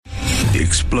The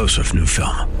explosive new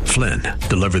film, Flynn,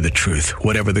 deliver the truth,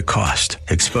 whatever the cost,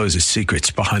 exposes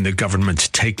secrets behind the government's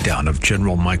takedown of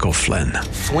General Michael Flynn.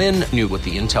 Flynn knew what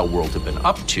the intel world had been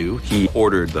up to. He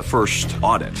ordered the first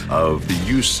audit of the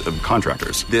use of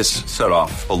contractors. This set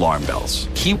off alarm bells.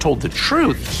 He told the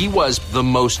truth. He was the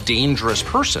most dangerous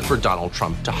person for Donald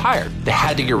Trump to hire. They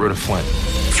had to get rid of Flynn.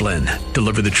 Flynn,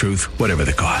 deliver the truth, whatever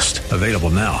the cost. Available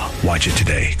now. Watch it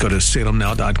today. Go to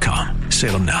salemnow.com.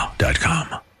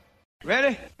 salemnow.com.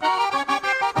 Ready?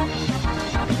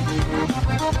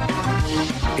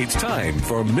 It's time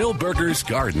for Milberger's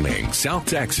Gardening, South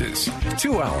Texas.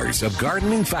 2 hours of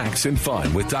gardening facts and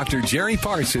fun with Dr. Jerry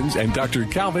Parsons and Dr.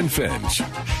 Calvin Finch.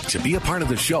 To be a part of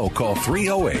the show, call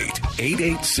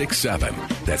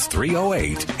 308-8867. That's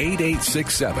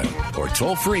 308-8867. Or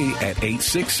toll free at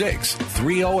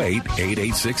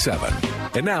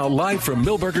 866-308-8867. And now, live from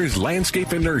Milberger's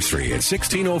Landscape and Nursery at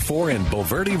 1604 and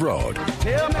Bulverde Road.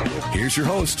 Here's your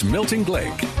host, Milton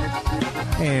Glueck.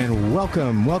 And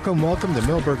welcome to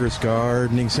Milberger's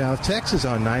Gardening, South Texas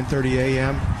on 9:30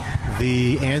 a.m.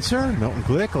 The Answer, Milton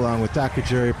Glueck, along with Dr.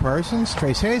 Jerry Parsons,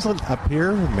 Trace Hazlett up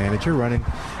here, manager running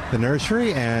the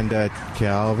nursery, and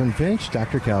Calvin Finch,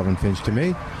 Dr. Calvin Finch to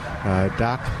me,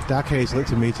 Doc Hazlett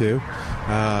to me too.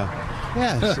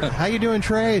 Yes, how you doing,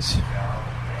 Trace?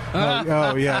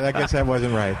 Oh yeah, I guess that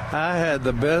wasn't right. I had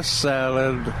the best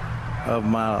salad of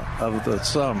the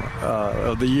summer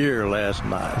of the year last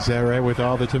night. Is that right, with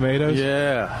all the tomatoes?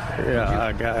 Yeah.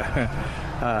 I got.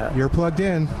 You're plugged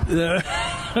in.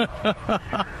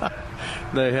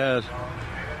 They had.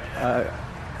 I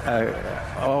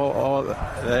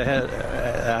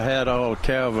had all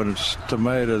Calvin's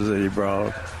tomatoes that he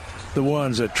brought, the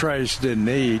ones that Trace didn't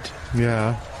eat.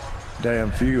 Yeah.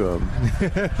 Damn few of them.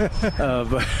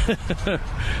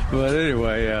 But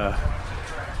anyway,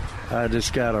 I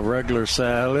just got a regular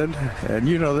salad, and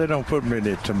you know they don't put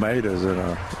many tomatoes in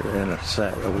a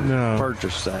salad, no.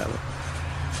 Purchase salad.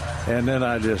 And then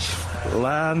I just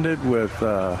lined it with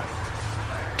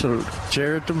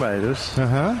cherry tomatoes.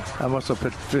 I must have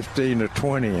put 15 or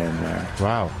 20 in there.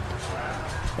 Wow.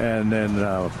 And then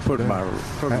put my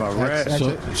rest.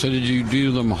 So did you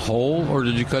do them whole, or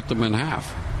did you cut them in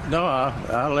half? No,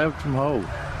 I left them whole.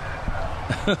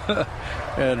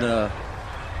 And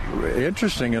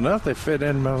interesting enough, they fit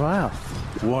in my mouth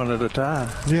one at a time.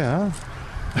 Yeah.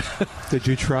 Did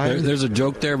you try? There's a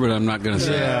joke there, but I'm not going to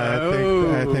say it.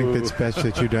 I think it's best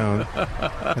that you don't.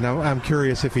 And I'm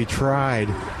curious if he tried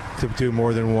to do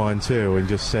more than one too, and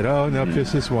just said, "Oh no,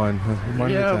 just this one."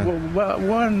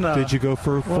 One. Did you go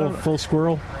for full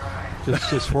squirrel?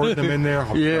 Just hoard them in there.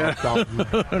 Yeah.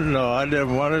 No, I did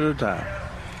one at a time.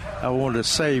 I wanted to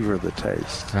savor the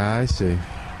taste. I see.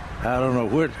 I don't know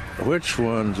which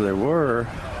ones they were.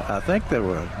 I think they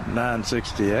were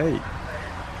 968.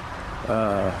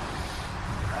 The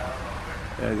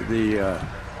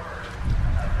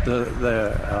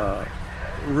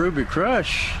Ruby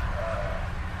Crush,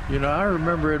 you know, I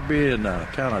remember it being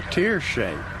kind of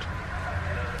tear-shaped.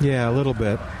 Yeah, a little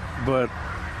bit. But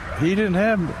he didn't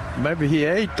have, maybe he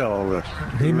ate all of it.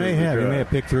 He may have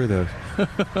picked through those.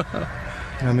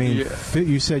 I mean,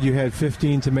 you said you had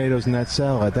 15 tomatoes in that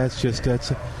salad. That's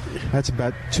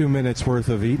about 2 minutes worth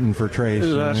of eating for Trace.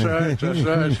 That's right.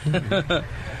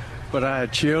 But I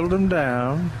had chilled them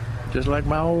down, just like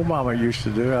my old mama used to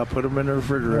do. I put them in the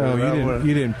refrigerator. Oh,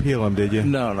 you didn't peel them, did you?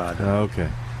 No, I didn't. Oh, okay.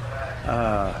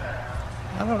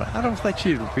 I don't think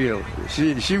she'd peel.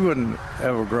 She wouldn't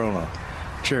ever grown a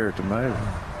cherry tomato.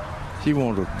 She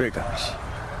wanted big ones.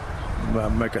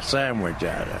 Make a sandwich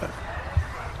out of it.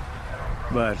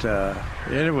 But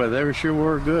anyway, they sure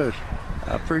were good.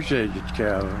 I appreciate you,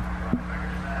 Calvin.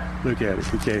 Look at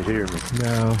it. You can't hear me.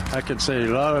 No. I can say a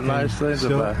lot of nice things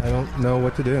about it. I don't know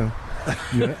what to do.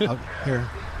 Here.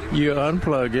 You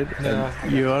unplug it,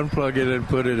 and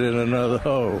put it in another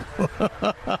hole.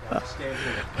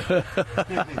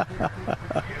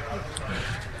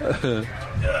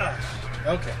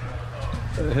 Okay.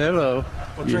 Hello.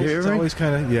 Well, you Trace, hear it's me? always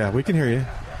we can hear you.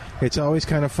 It's always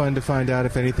kind of fun to find out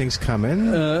if anything's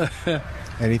coming.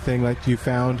 Anything like you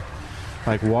found,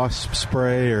 like wasp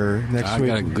spray or next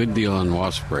week? I got a good deal on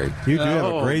wasp spray. You do have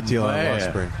a great deal on wasp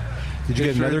spray. Did you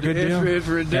get another good deal? It's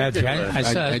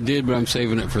ridiculous. I did, but I'm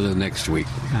saving it for the next week.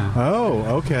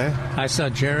 Oh, okay. I saw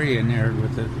Jerry in there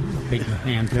with a big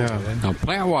handful of it. Now,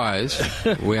 plant-wise,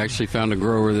 we actually found a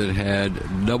grower that had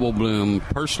double bloom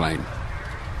purslane.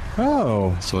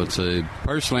 Oh. So it's a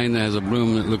purslane that has a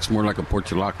bloom that looks more like a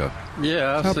portulaca.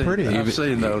 Yeah, I've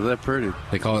seen those. They're pretty.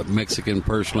 They call it Mexican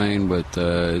purslane, but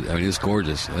I mean, it's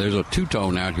gorgeous. There's a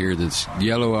two-tone out here that's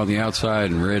yellow on the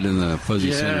outside and red in the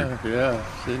fuzzy center. Yeah,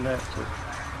 seen that too.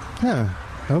 Huh.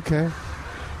 Okay.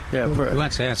 Yeah. Who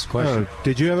wants to ask a question? Oh,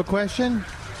 did you have a question?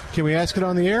 Can we ask it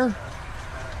on the air?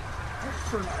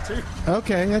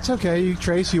 Okay, that's okay.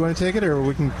 Trace, you want to take it, or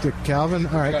we can Calvin?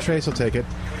 All right, Trace will take it.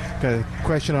 Got a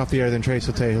question off the air, then Trace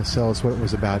will tell us what it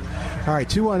was about. All right,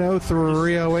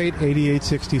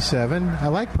 210-308-8867. I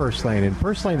like purslane, and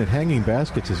purslane at Hanging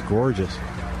Baskets is gorgeous.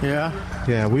 Yeah?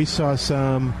 Yeah, we saw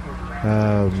some...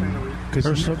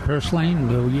 Purslane,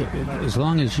 as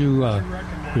long as your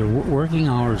working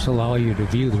hours allow you to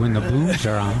view when the blooms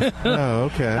are on. Oh,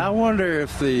 okay. I wonder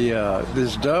if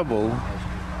this double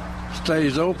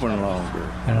stays open longer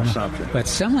or something. But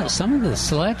some of the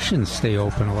selections stay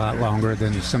open a lot longer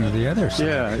than some of the others.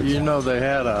 Yeah, they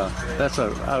had that's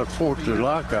out of Fort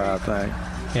Tulaka, I think.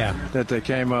 Yeah. That they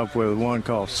came up with one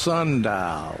called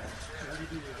Sundial.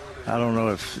 I don't know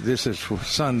if this is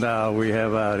Sundial we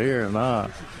have out here or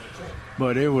not,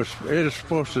 but it is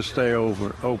supposed to stay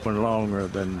open longer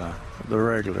than the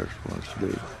regular ones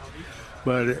do.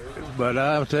 But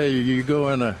I'll tell you, you go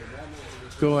in a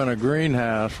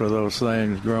greenhouse for those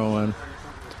things growing,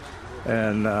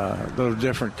 and those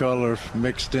different colors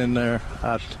mixed in there.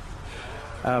 I've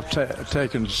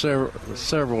taken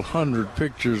several hundred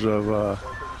pictures of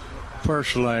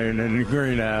purslane in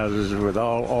greenhouses with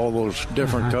all those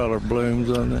different color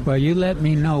blooms on them. Well, you let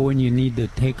me know when you need to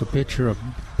take a picture of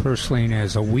purslane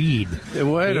as a weed.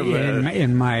 Wait a minute.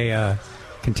 In my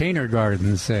container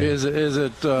gardens. Is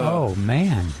it? Oh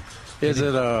man! Is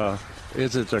it a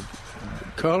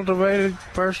cultivated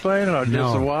purslane or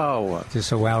just a wild one?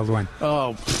 Just a wild one.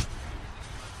 Oh.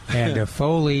 And the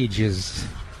foliage is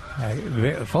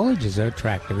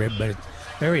attractive, but it's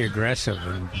very aggressive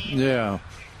and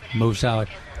moves out.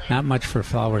 Not much for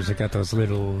flowers. They got those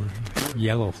little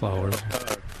yellow flowers.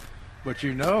 But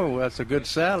that's a good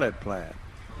salad plant.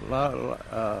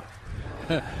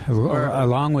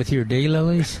 Along with your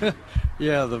daylilies?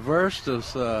 Yeah, the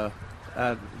Verstas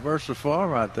at Versa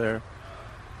Farm out there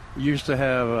used to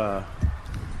have a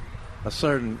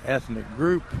certain ethnic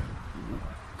group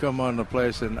come on the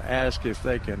place and ask if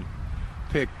they can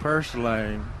pick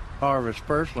harvest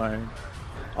purslane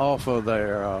off of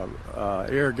their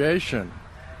irrigation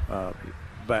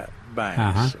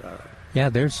banks. Yeah,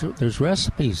 there's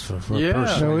recipes for purslane.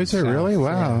 So is there really?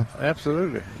 Wow. Yeah,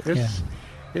 absolutely. It's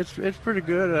pretty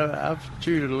good. I've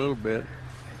chewed it a little bit.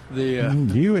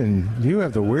 You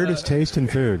have the weirdest taste in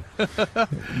food.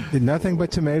 Nothing but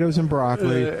tomatoes and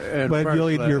broccoli, but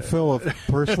you're full of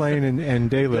purslane and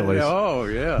daylilies. Oh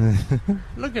yeah!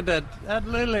 Look at that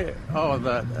lily. Oh,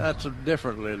 that's a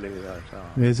different lily.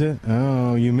 Is it?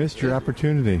 Oh, you missed your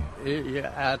opportunity.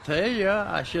 Yeah, I tell you,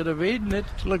 I should have eaten it.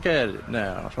 Look at it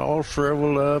now; it's all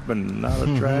shriveled up and not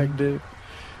attractive,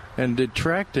 and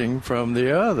detracting from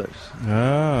the others.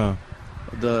 Oh.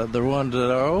 The ones that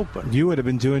are open. You would have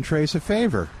been doing Trace a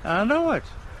favor. I know it.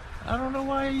 I don't know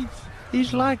why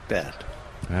he's like that.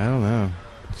 I don't know.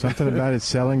 Something about it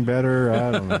selling better.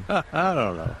 I don't know. I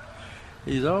don't know.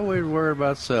 He's always worried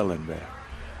about selling better.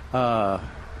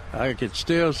 I could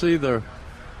still see the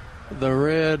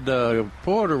red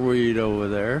porterweed over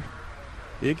there.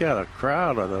 You got a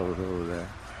crowd of those over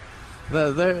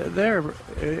there. They're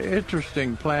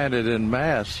interesting, planted in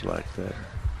mass like that.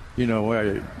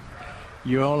 Where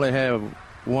you only have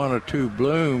one or two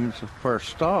blooms per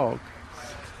stalk,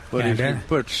 but if you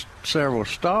put several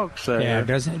stalks there, it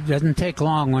doesn't take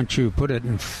long once you put it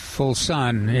in full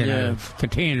sun in a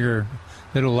container,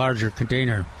 little larger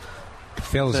container, it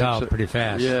fills out pretty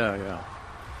fast. Yeah.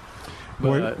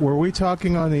 But, were we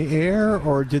talking on the air,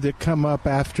 or did it come up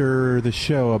after the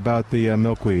show about the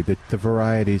milkweed, the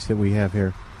varieties that we have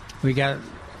here?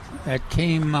 It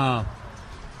came.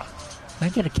 I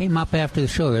think it came up after the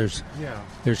show. There's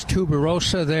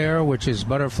tuberosa there, which is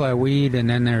butterfly weed, and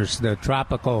then there's the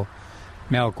tropical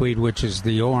milkweed, which is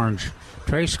the orange.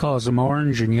 Trace calls them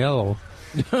orange and yellow.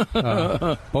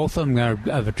 Both of them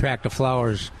have attractive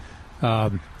flowers.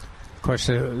 Of course,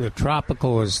 the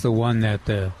tropical is the one that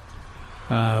the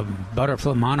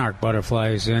monarch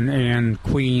butterflies and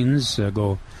queens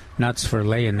go nuts for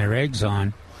laying their eggs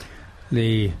on.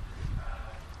 The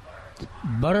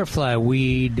butterfly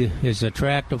weed is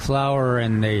attractive flower,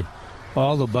 and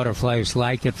all the butterflies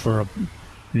like it for a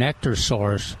nectar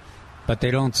source, but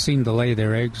they don't seem to lay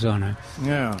their eggs on it.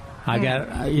 Yeah. I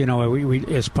got, we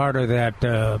as part of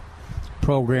that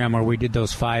program where we did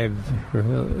those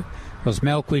those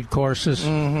milkweed courses,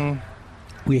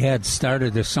 we had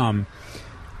started some,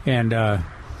 and that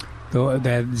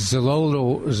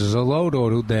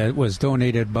Zolodo that was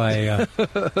donated by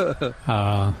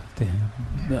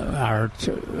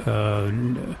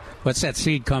what's that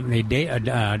seed company?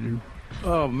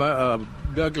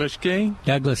 Douglas King.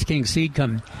 Douglas King seed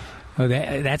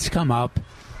that's come up,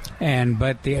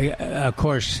 but of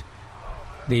course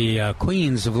the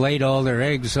queens have laid all their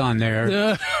eggs on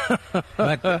there.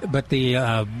 but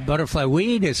the butterfly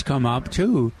weed has come up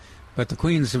too, but the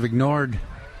queens have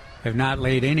not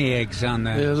laid any eggs on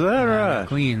the. Is that right? The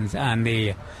queens on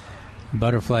the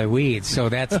butterfly weed. So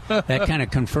that kind of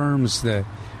confirms the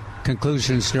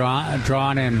conclusions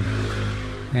drawn in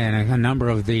a number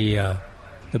of the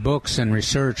books and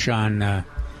research on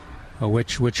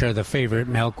which are the favorite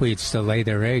milkweeds to lay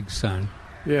their eggs on.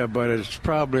 Yeah, but it's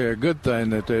probably a good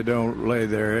thing that they don't lay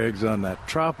their eggs on that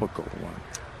tropical one.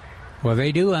 Well,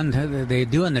 they do on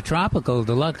the tropical.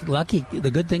 The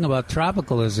good thing about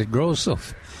tropical is it grows so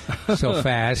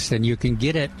fast, and you can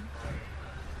get it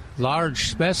large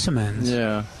specimens.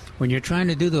 Yeah. When you're trying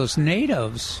to do those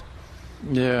natives.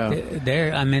 Yeah.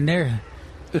 They're.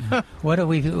 What are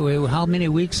we? How many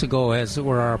weeks ago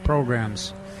were our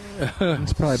programs?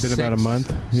 It's probably been about a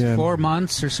month. Yeah. 4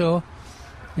 months or so.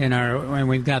 And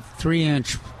we've got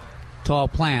 3-inch tall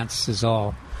plants is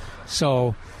all.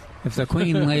 So if the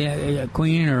queen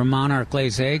or a monarch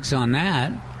lays eggs on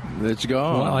that, it's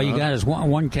gone. Well, all you got is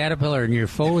one caterpillar and your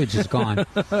foliage is gone.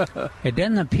 It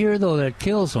doesn't appear though that it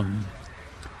kills them,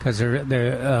 because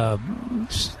the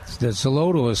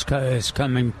Zoloto is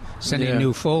coming, sending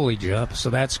new foliage up, so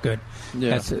that's good.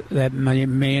 Yeah. That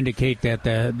may indicate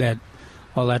that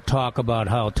all that talk about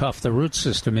how tough the root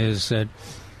system is, that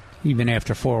even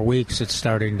after 4 weeks, it's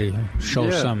starting to show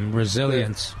some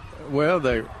resilience.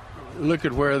 They look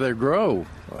at where they grow.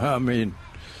 I mean,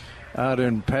 out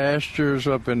in pastures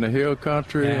up in the hill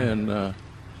country and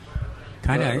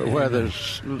where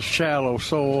there's shallow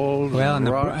soils. Well, and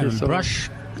the brush,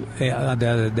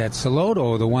 that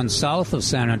Zoloto, the one south of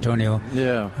San Antonio,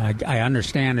 I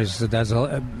understand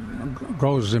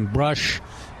grows in brush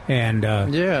and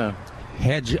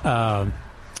hedge.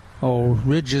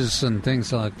 Ridges and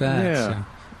things like that. Yeah.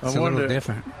 So it's a little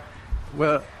different.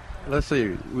 Well, let's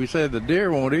see. We said the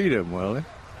deer won't eat them, will they?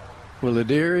 Will the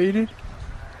deer eat it?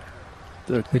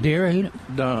 The deer eat it?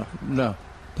 No.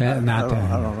 I don't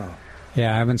know.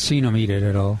 Yeah, I haven't seen them eat it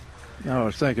at all. I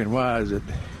was thinking, why is it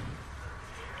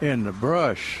in the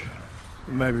brush?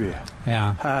 Maybe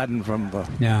hiding from the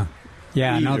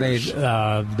eaters. No,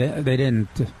 they didn't.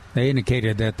 They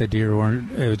indicated that the deer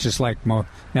weren't. It was just like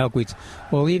milkweeds.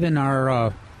 Well, even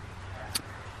our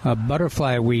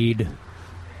butterfly weed,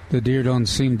 the deer don't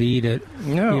seem to eat it.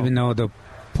 No. Even though the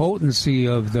potency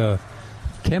of the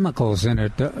chemicals in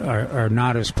it are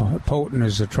not as potent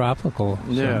as the tropical.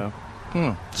 Yeah.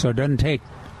 So it doesn't take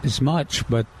as much,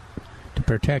 but to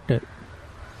protect it.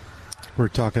 We're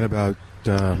talking about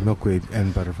milkweed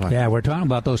and butterfly. Yeah, we're talking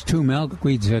about those 2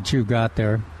 milkweeds that you got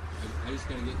there. I just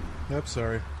gotta get. Oops,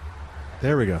 sorry.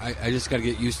 There we go. I just got to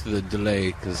get used to the delay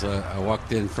because I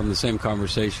walked in from the same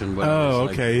conversation. But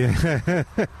okay.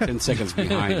 10 seconds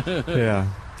behind. Yeah,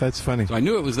 that's funny. So I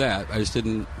knew it was that. I just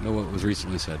didn't know what was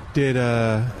recently said. Did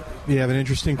you have an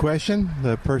interesting question?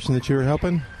 The person that you were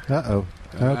helping? Uh-oh.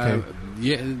 Okay.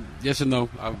 Yes and no.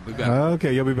 I'll be back.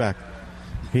 Okay, you'll be back.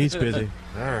 He's busy.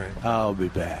 All right. I'll be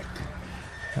back.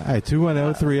 All right,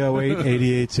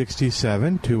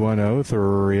 210-308-8867,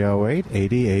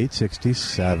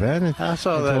 210-308-8867. I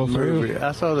saw that movie.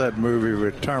 I saw that movie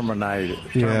with Terminator.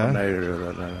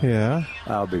 Yeah.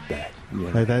 I'll be back.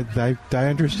 I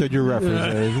understood your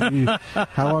reference.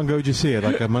 How long ago did you see it?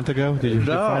 Like a month ago? Did you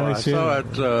finally see it? I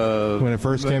saw it when it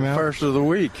first came out? First of the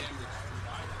week.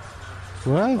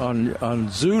 What? On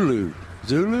Zulu.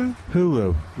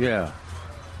 Hulu. Yeah.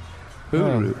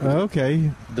 Hulu. Oh,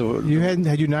 okay.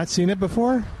 Had you not seen it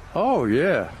before? Oh,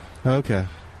 yeah. Okay.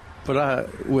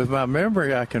 But with my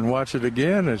memory, I can watch it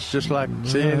again. It's just like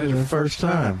seeing it the first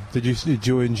time. Did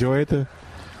you enjoy it? It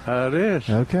is.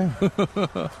 Okay.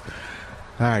 All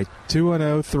right.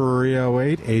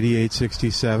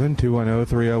 210-308-8867,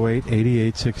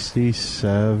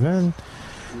 210-308-8867.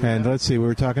 And let's see, we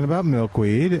were talking about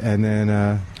milkweed, and then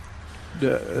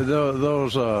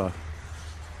those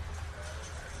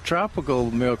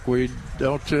tropical milkweed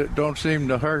don't seem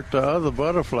to hurt the other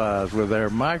butterflies with their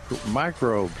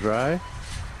microbes, right?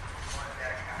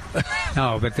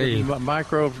 No, but the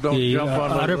microbes don't jump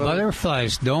on other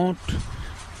butterflies don't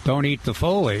eat the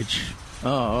foliage.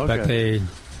 Oh, okay. But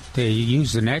they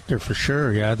use the nectar for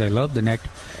sure. Yeah, they love the nectar.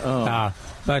 Oh.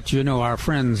 But our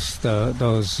friends,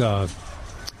 those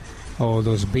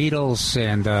beetles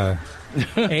and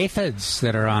aphids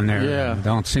that are on there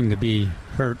don't seem to be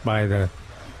hurt by the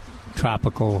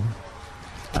tropical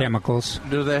chemicals.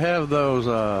 Do they have those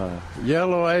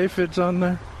yellow aphids on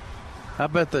there? I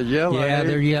bet the yellow. Yeah,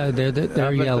 they're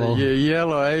yellow. The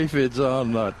yellow aphids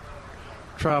on the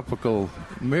tropical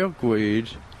milkweed,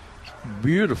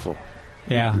 beautiful.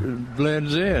 Yeah, it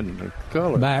blends in the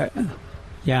color. But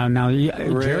now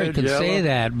Jerry can say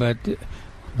that, but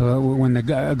when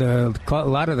a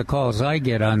lot of the calls I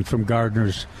get on from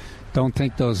gardeners don't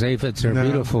think those aphids are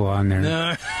beautiful on there.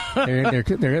 No.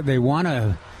 they want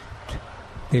to.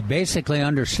 They basically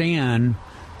understand.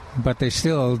 But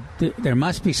there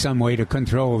must be some way to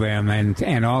control them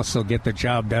and also get the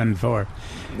job done for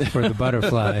the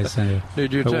butterflies.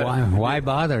 Did you why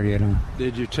bother?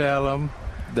 Did you tell them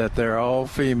that they're all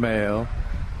female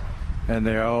and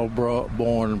they're all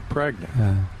born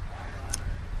pregnant?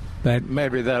 But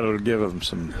maybe that'll give them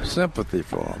some sympathy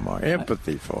for them or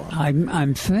empathy for them.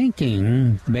 I'm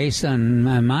thinking, based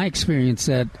on my experience,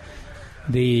 that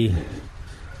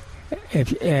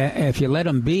if you let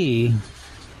them be.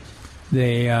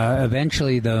 They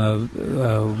eventually the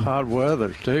hot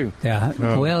weather too. Yeah.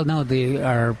 Oh. Well, no,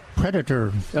 our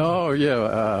predator. Oh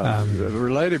yeah,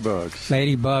 ladybugs.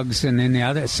 Ladybugs, and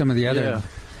then some of the other.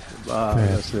 Yeah.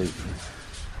 Let's see.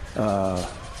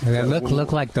 They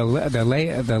look like the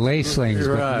lacelings.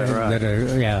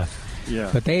 Right. Yeah.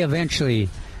 But they eventually.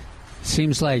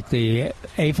 Seems like the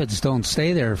aphids don't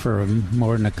stay there for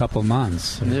more than a couple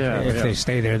months. If they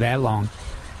stay there that long.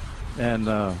 And.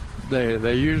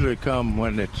 They usually come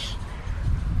when it's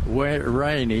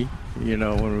rainy,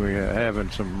 when we're having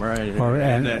some rain.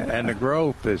 And the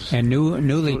growth is... And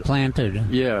newly planted.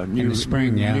 Yeah. In the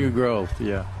spring, New growth,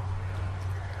 yeah.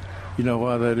 You know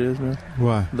why that is, man?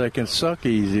 Why? They can suck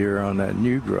easier on that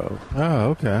new growth.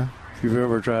 Oh, okay. If you've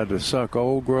ever tried to suck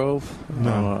old growth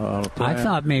on a plant. I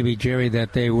thought maybe, Jerry,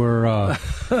 that they were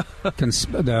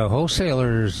the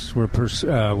wholesalers were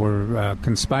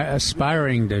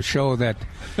conspiring to show that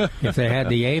if they had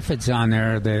the aphids on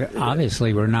there, they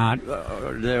obviously were not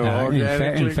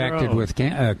infected with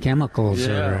chemicals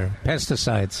or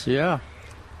pesticides. Yeah.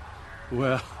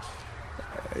 Well,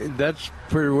 that's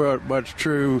pretty much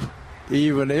true.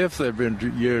 Even if they've been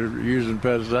using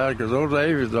pesticides, because those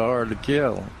aphids are hard to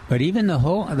kill. But even the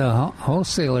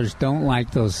wholesalers don't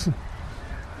like those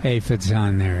aphids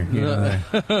on there.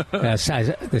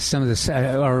 Some of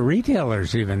the or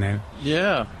retailers even there.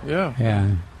 Yeah.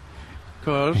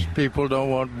 Because people don't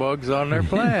want bugs on their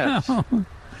plants. No.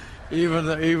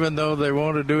 Even though they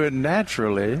want to do it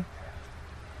naturally,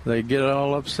 they get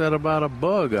all upset about a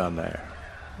bug on there,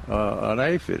 an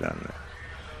aphid on there.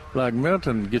 Like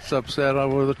Milton gets upset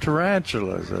over the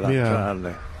tarantulas that I'm trying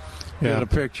to get a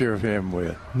picture of him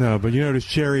with. No, but you notice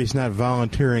Jerry's not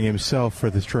volunteering himself for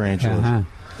the tarantulas. Uh-huh.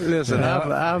 Listen,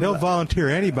 he'll volunteer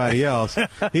anybody else.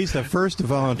 He's the first to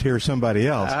volunteer somebody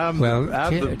else. I'm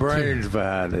the brains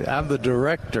behind it. I'm the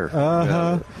director.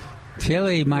 Uh-huh.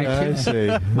 Tilly, my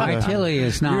Tilly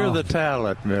is now... You're the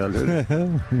talent,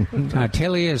 Milton.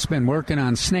 Tilly has been working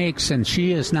on snakes, and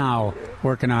she is now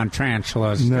working on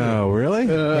tarantulas. No, really?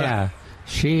 Yeah.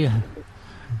 She's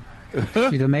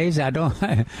amazing.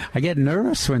 I get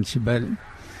nervous but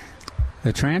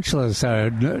the tarantulas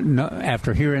are,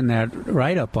 after hearing that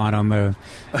write-up on them,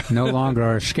 no longer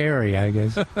are scary, I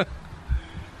guess.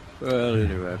 Well,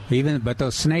 anyway. But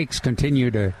those snakes continue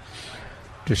to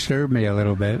disturb me a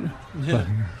little bit. But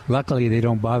luckily, they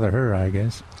don't bother her, I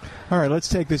guess. All right, let's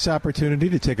take this opportunity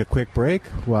to take a quick break.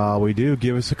 While we do,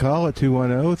 give us a call at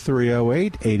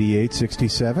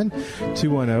 210-308-8867.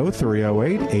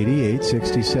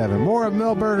 210-308-8867. More of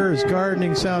Milberger's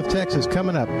Gardening South Texas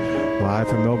coming up. Live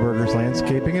from Milberger's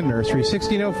Landscaping and Nursery,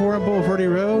 1604 on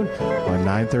Boulevardy Road on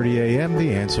 9:30 a.m.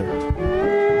 The Answer.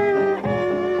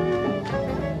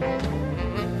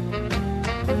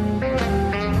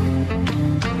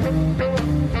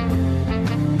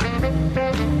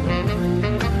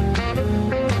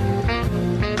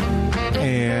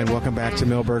 Welcome back to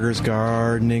Milberger's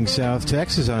Gardening South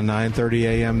Texas on 9:30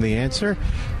 a.m. The Answer.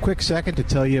 Quick second to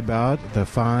tell you about the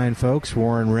fine folks,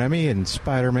 Warren Remy and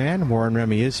Spider-Man. Warren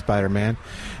Remy is Spider-Man.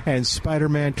 And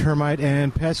Spider-Man Termite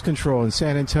and Pest Control in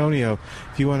San Antonio.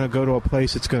 If you want to go to a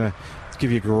place that's going to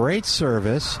give you great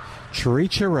service,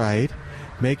 treat you right,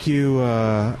 make you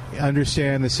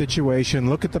understand the situation,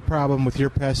 look at the problem with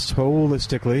your pests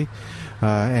holistically,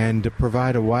 and to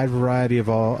provide a wide variety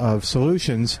of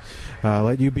solutions,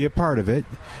 let you be a part of it,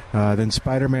 then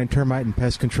Spider-Man Termite and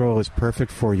Pest Control is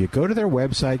perfect for you. Go to their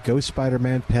website,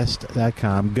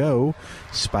 gospidermanpest.com,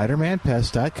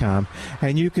 gospidermanpest.com,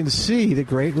 and you can see the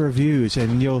great reviews,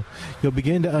 and you'll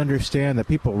begin to understand that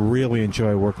people really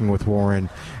enjoy working with Warren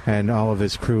and all of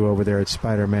his crew over there at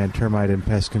Spider-Man Termite and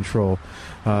Pest Control.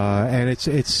 And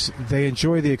it's they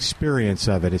enjoy the experience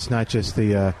of it. It's not just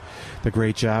the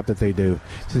great job that they do. do.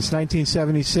 Since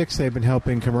 1976, they've been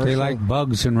helping commercial. They like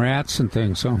bugs and rats and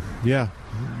things, so. Yeah.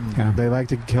 They like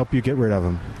to help you get rid of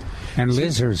them. And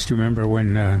lizards. Do you remember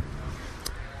when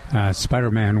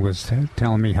Spider-Man was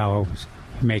telling me how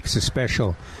he makes a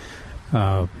special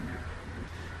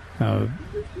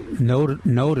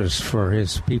notice for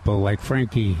his people like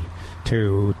Frankie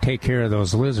to take care of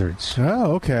those lizards.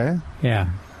 Oh, okay. Yeah.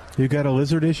 You got a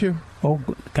lizard issue? Oh,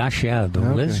 gosh, yeah. The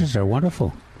lizards are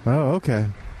wonderful. Oh, okay.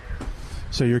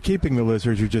 So you're keeping the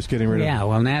lizards, you're just getting rid of them? Yeah,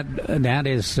 well, that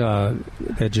is,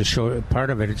 that just show, part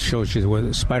of it shows you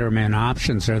what Spider-Man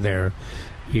options are there.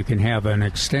 You can have an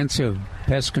extensive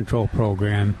pest control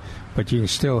program, but you can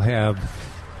still have,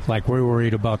 like we're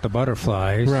worried about the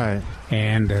butterflies. Right.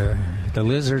 And the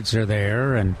lizards are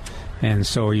there, and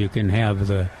so you can have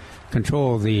the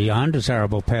control of the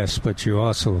undesirable pests, but you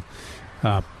also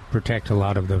protect a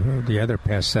lot of the other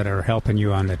pests that are helping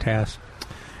you on the task.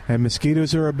 And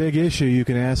mosquitoes are a big issue. You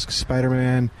can ask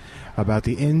Spider-Man about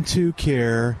the Into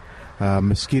Care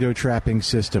mosquito trapping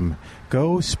system.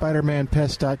 Go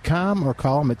SpidermanPest.com or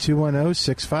call them at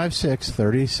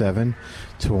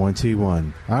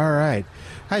 210-656-3721. All right.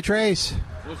 Hi, Trace.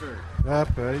 Yes, sir.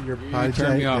 Up, your You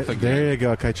turned me off again. There you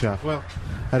go. Cut you off. Well,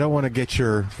 I don't want to get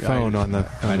your phone on the.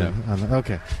 I know.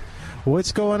 Okay.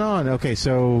 What's going on? Okay,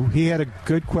 so he had a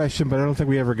good question, but I don't think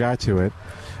we ever got to it.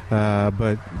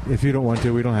 But if you don't want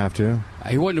to, we don't have to.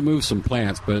 He wanted to move some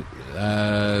plants, but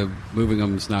moving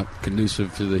them is not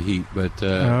conducive to the heat. But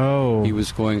he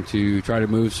was going to try to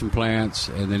move some plants,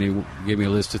 and then he gave me a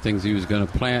list of things he was going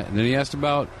to plant. And then he asked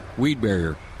about weed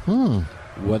barrier,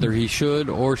 whether he should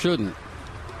or shouldn't.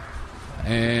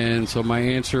 And so my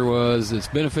answer was it's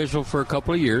beneficial for a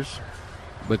couple of years,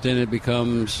 but then it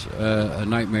becomes a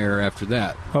nightmare after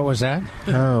that. What was that?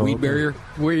 Weed barrier?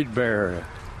 Weed barrier.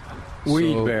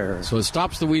 Weed barrier. So it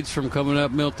stops the weeds from coming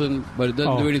up, Milton, but it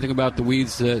doesn't do anything about the weed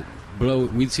seeds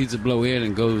that blow in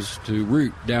and goes to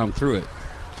root down through it.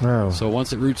 Oh. So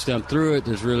once it roots down through it,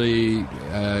 there's really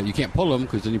you can't pull them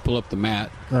because then you pull up the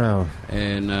mat. Oh.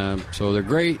 And so they're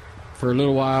great for a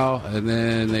little while, and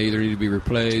then they either need to be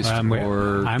replaced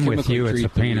or I'm with you. It's a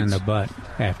pain in the butt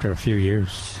after a few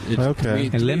years. It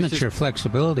limits your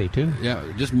flexibility, too. Yeah,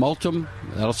 just mulch them.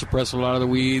 That'll suppress a lot of the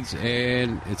weeds,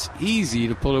 and it's easy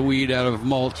to pull a weed out of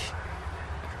mulch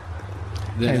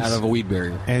than out of a weed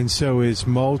barrier. And so is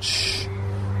mulch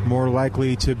more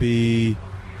likely to be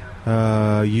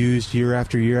used year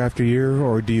after year after year,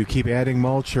 or do you keep adding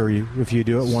mulch, or if you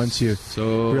do it once, you're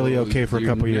really okay for a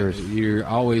couple years? You're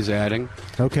always adding.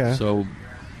 Okay. So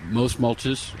most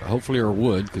mulches, hopefully, are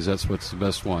wood, because that's what's the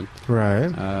best one. Right.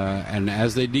 And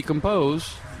as they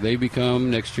decompose, they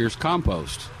become next year's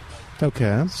compost.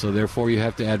 Okay. So therefore, you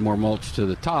have to add more mulch to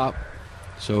the top.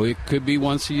 So it could be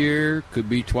once a year, could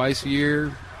be twice a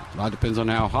year. A lot depends on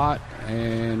how hot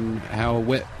and how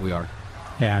wet we are.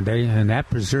 Yeah, and that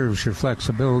preserves your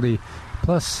flexibility.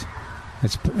 Plus,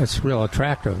 it's real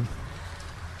attractive.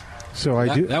 So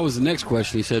That was the next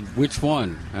question. He said, which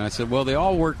one? And I said, well, they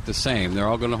all work the same. They're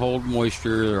all going to hold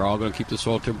moisture. They're all going to keep the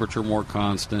soil temperature more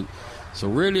constant. So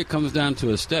really it comes down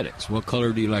to aesthetics. What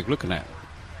color do you like looking at?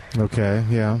 Okay,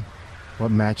 yeah.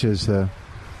 What matches the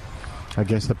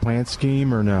plant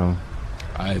scheme, or no?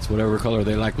 It's whatever color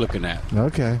they like looking at.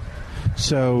 Okay.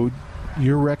 So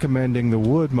you're recommending the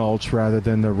wood mulch rather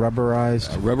than the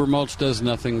rubberized? Rubber mulch does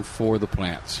nothing for the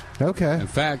plants. Okay. In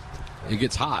fact, it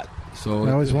gets hot. So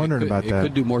I was wondering about that. It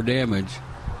could do more damage.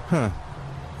 Huh.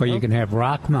 Well, you can have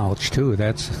rock mulch, too.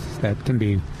 That can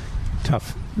be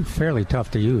tough, fairly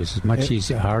tough to use. It's much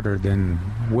harder than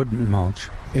wood mulch.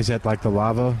 Is that like the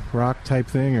lava rock type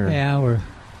thing? Or? Yeah,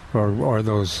 or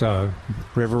those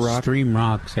river rock? Stream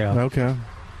rocks, yeah. Okay.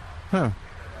 Huh.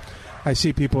 I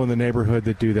see people in the neighborhood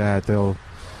that do that. They'll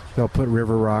put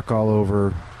river rock all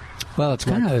over. Well, it's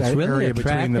really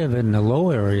attractive in the low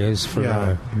areas for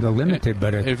the limited.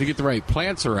 But if you get the right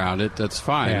plants around it, that's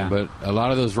fine. Yeah. But a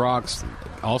lot of those rocks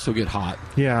also get hot.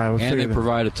 Yeah, and they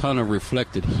provide a ton of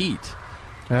reflected heat.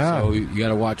 Ah. So you got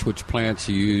to watch which plants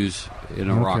you use in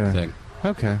a rock thing.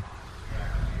 Okay.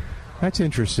 That's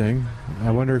interesting.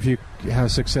 I wonder how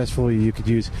successfully you could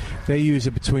use. They use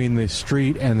it between the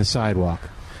street and the sidewalk.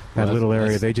 That little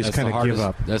area, they just kind of give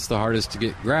up. That's the hardest to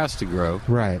get grass to grow.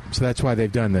 Right. So that's why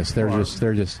they've done this. They're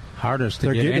just hardest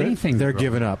to get anything. They're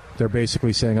giving up. They're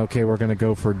basically saying, okay, we're going to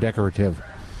go for decorative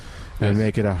and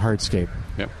make it a hardscape.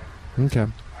 Yep. Okay.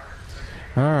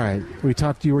 All right.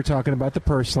 You were talking about the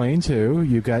purslane too.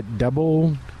 You got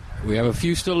double We have a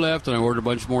few still left, and I ordered a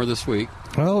bunch more this week.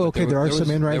 Oh, okay. There are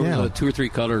some in right now. There were 2 or 3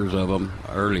 colors of them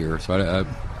earlier, so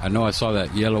I know I saw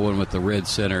that yellow one with the red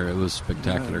center. It was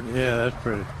spectacular. Yeah, that's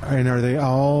pretty. And are they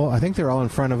all? I think they're all in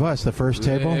front of us. The first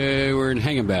table. They were in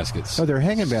hanging baskets. Oh, they're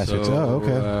hanging baskets. So,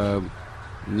 okay.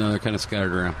 No, they're kind of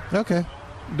scattered around. Okay.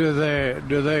 Do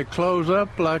they close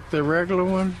up like the regular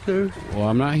ones do? Well,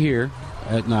 I'm not here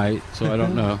at night, so I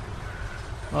don't know.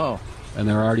 Oh. And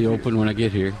they're already open when I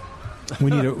get here. We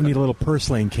need a little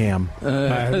purslane cam.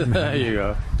 There you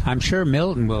go. I'm sure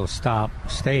Milton will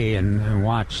stay and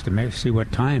watch to see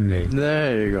what time they.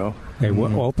 There you go. They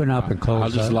open up and close. I'll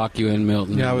just up. lock you in,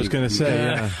 Milton. Yeah, I was going to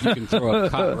say. You can throw a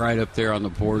cot right up there on the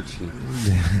porch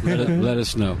and let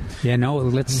us know. Yeah, no.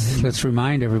 Let's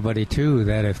remind everybody too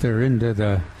that if they're into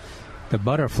the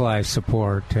butterfly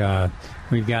support,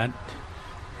 we've got.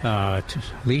 At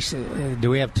least, do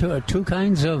we have two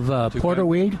kinds of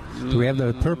porterweed? Do we have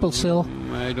the purple sill?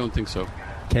 I don't think so.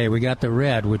 Okay, we got the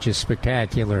red, which is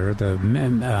spectacular, the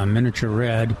miniature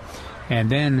red, and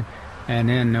then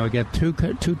we got two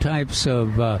types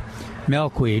of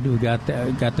milkweed. We got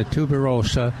the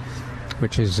tuberosa,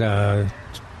 which is the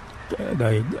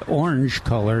orange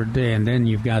colored, and then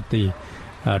you've got the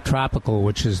tropical,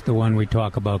 which is the one we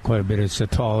talk about quite a bit. It's a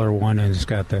taller one, and it's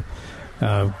got the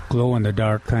glow in the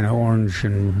dark kind of orange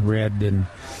and red and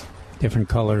different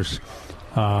colors.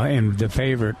 And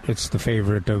it's the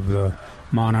favorite of the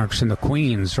monarchs and the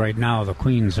queens. Right now, the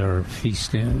queens are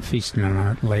feasting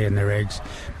on it, laying their eggs.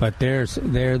 But they're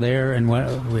there. And what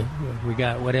we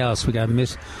got? What else? We got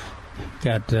plumbago,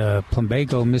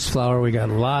 mistflower. We got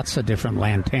lots of different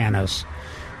lantanas,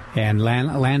 and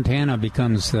lantana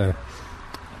becomes the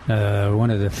one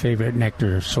of the favorite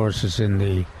nectar sources in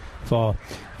the fall.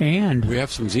 And we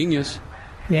have some zinnias.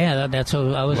 Yeah, that's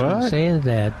what I was going to say.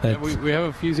 That, but yeah, we have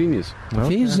a few zinnias. A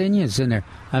few zinnias in there.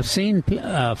 I've seen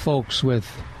folks with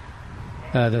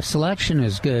the selection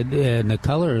is good, and the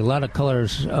color, a lot of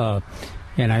colors,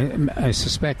 and I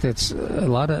suspect it's a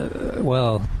lot of.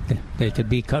 Well, they could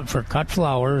be cut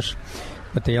flowers,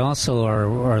 but they also are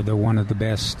one of the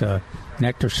best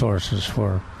nectar sources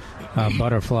for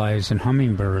butterflies and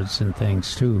hummingbirds and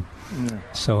things too. Yeah.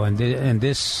 So and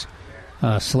this.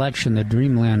 Selection, the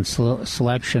Dreamland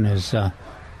selection is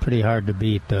pretty hard to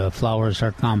beat. The flowers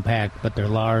are compact, but they're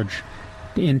large,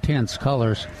 intense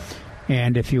colors.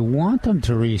 And if you want them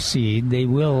to reseed, they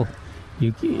will.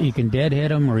 You can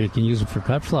deadhead them, or you can use them for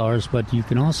cut flowers, but you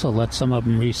can also let some of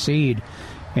them reseed,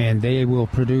 and they will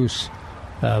produce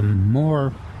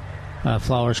more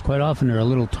flowers. Quite often, they're a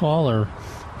little taller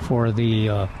for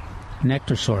the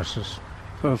nectar sources.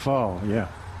 For fall, yeah.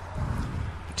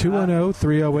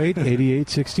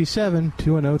 210-308-8867.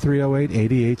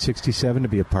 210-308-8867 to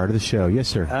be a part of the show. Yes,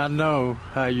 sir. I know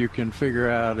how you can figure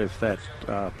out if that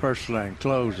purslane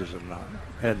closes or not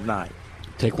at night.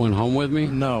 Take one home with me?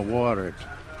 No, water it.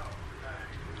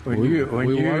 We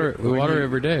water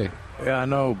every day. Yeah, I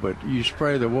know, but you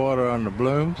spray the water on the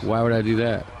blooms. Why would I do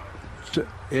that?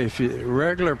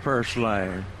 Regular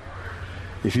purslane,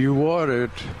 if you water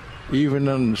it, even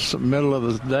in the middle of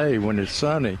the day when it's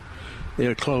sunny,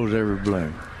 it'll close every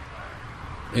bloom.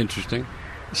 Interesting.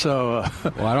 So,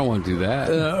 well, I don't want to do that.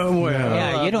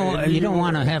 Yeah, you don't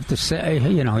want to have to say,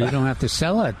 you don't have to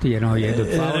sell it. The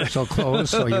flowers will close,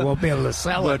 so you won't be able to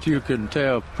sell it. But you can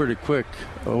tell pretty quick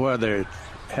whether it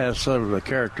has some of the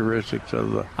characteristics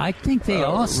of the. I think they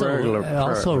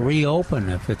also reopen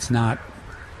if it's not.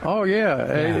 Oh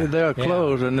yeah, they'll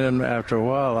close, and then after a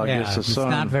while, I guess the sun.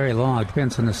 It's not very long. It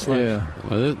depends on the slush. Yeah,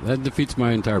 well, that defeats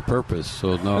my entire purpose.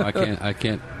 So no, I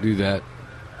can't do that.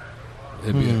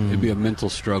 It'd be a mental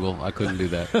struggle. I couldn't do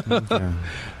that. Okay.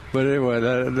 But anyway,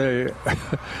 I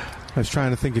was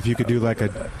trying to think if you could do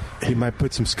you might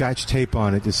put some Scotch tape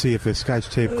on it to see if the Scotch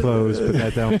tape closed, but I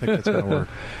don't think that's going to work.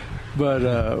 But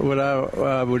when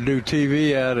I would do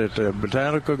TV out at the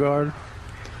Botanical Garden,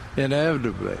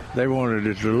 inevitably they wanted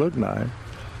it to look nice,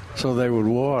 so they would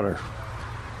water.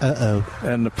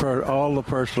 And all the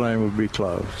purslane would be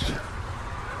closed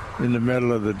in the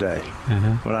middle of the day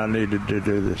when I needed to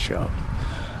do the show.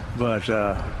 But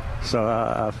so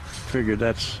I figured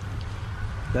that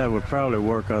would probably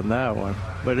work on that one.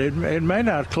 But it may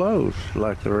not close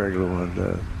like the regular one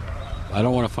does. I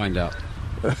don't want to find out.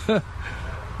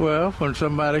 Well, when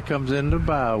somebody comes in to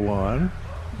buy one,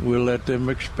 we'll let them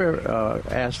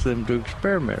ask them to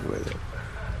experiment with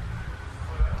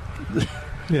it.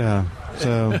 Yeah.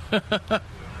 So, all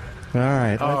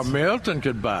right. Or Milton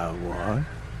could buy one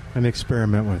and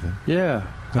experiment with it. Yeah.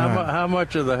 How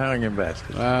much are the hanging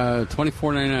baskets?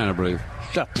 $24.99, I believe.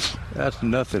 That's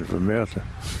nothing for Milton.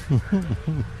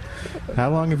 How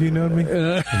long have you known me?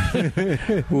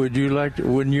 Wouldn't you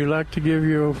like to give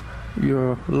your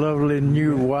lovely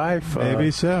new wife?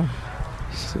 Maybe so.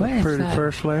 Pretty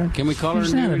first lady. Can we call her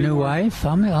She's not a new wife.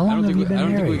 How long have you been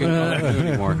married? I don't think we can call her new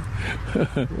anymore.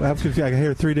 I can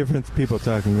hear three different people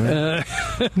talking. Right?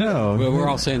 No. Well, we're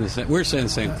all saying the same. We're saying the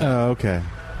same thing. Oh, okay.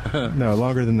 No,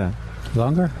 longer than that.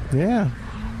 Longer? Yeah.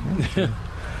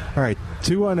 All right.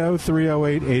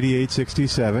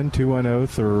 210-308-8867.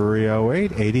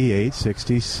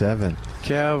 210-308-8867.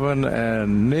 Calvin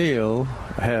and Neil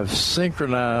have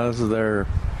synchronized their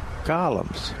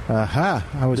columns. Aha.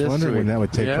 I was wondering when that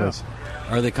would take place.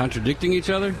 Are they contradicting each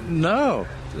other? No.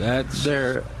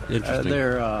 They're interesting.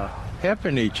 They're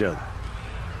helping each other.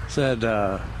 Said,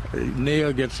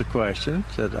 Neil gets the question.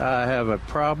 Said, I have a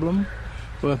problem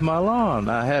with my lawn.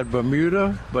 I had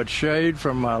Bermuda, but shade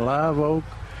from my live oak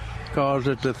caused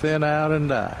it to thin out and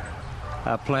die.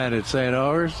 I planted St.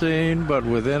 Augustine, but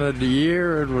within a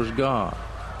year it was gone.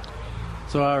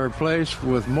 So I replaced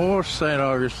with more St.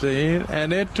 Augustine,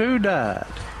 and it too died.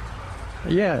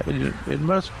 Yeah, it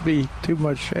must be too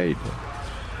much shade.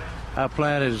 I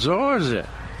planted Zorza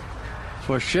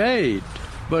for shade,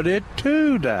 but it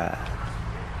too died.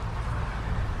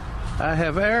 I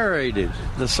have aerated.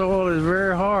 The soil is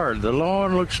very hard. The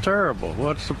lawn looks terrible.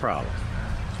 What's the problem?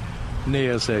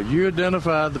 Neil said, you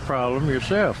identified the problem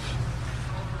yourself.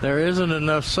 There isn't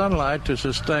enough sunlight to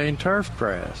sustain turf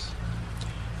grass.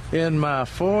 In my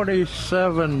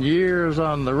 47 years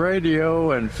on the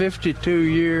radio and 52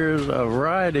 years of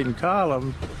writing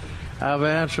columns, I've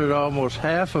answered almost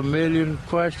 500,000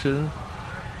 questions,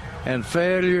 and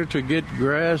failure to get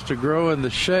grass to grow in the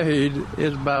shade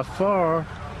is by far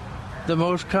the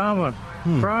most common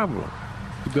problem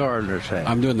gardeners have.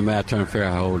 I'm doing the math trying to figure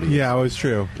out how old he is. Yeah, it was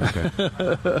true. Okay.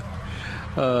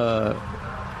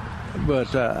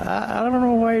 But I don't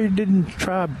know why you didn't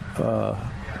try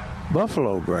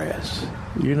buffalo grass.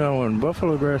 You know, when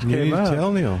buffalo grass came out,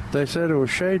 tell Neil. They said it was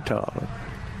shade tolerant.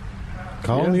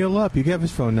 Call Neil up. You have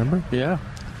his phone number. Yeah.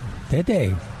 Did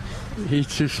they? He's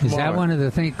too smart. Is that one of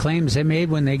the claims they made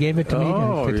when they gave it to me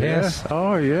to test?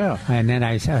 Oh, yeah. And then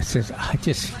I said, it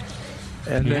just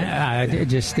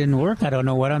didn't work. I don't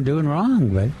know what I'm doing wrong,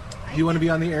 but. Do you want to be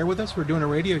on the air with us? We're doing a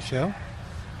radio show.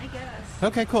 I guess.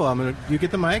 Okay, cool. You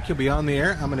get the mic. You'll be on the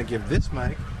air. I'm going to give this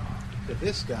mic to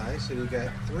this guy, so you got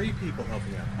three people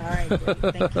helping out. All right, great.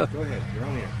 Thank you. Go ahead. You're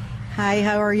on the air. Hi,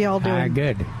 how are y'all doing? Hi,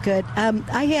 good. Good.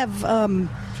 I have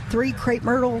 3 crepe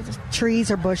myrtle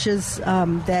trees or bushes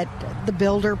that the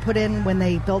builder put in when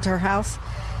they built our house,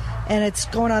 and it's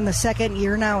going on the 2nd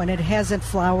year now, and it hasn't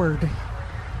flowered.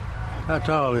 How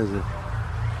tall is it?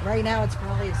 Right now, it's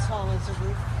probably as tall as a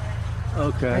roof.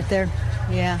 Okay. Right there.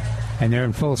 Yeah. And they're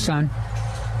in full sun?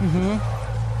 Mm-hmm.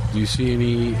 Do you see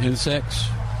any insects,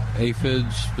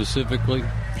 aphids specifically?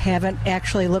 Haven't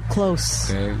actually looked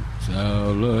close. Okay,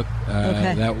 so look,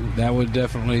 that would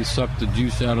definitely suck the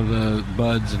juice out of the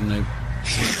buds and they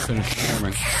finish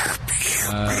forming.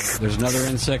 There's another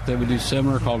insect that would do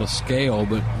similar called a scale,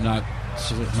 but not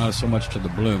so much to the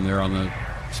bloom. They're on the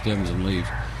stems and leaves.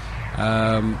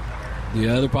 The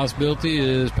other possibility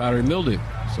is powdery mildew.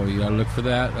 So you got to look for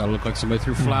that. That'll look like somebody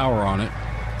threw flour on it.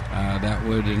 That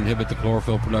would inhibit the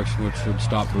chlorophyll production, which would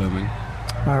stop blooming.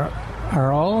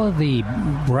 Are all of the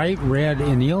bright red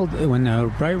when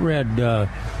the bright red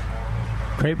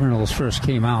crepe myrtles first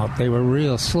came out, they were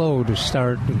real slow to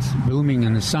start blooming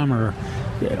in the summer.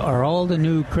 Are all the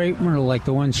new crepe myrtle like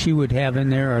the ones she would have in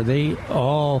there? Are they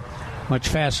all much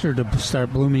faster to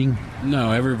start blooming?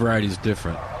 No, every variety is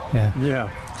different. Yeah.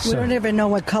 We don't even know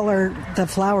what color the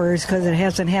flower is because it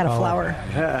hasn't had a flower.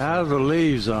 How's the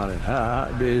leaves on it?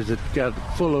 Is it got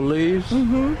full of leaves?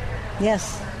 Mm-hmm.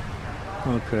 Yes.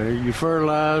 Okay. You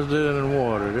fertilized it and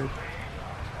watered it?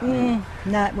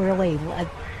 Not really. Like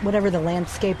whatever the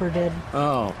landscaper did.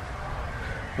 Oh.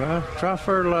 Well, try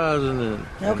fertilizing it.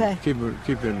 Okay. Keep it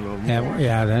a little more.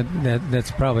 Yeah,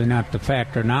 that's probably not the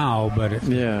factor now, but it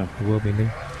will be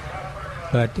there.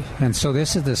 And so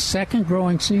this is the second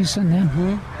growing season then?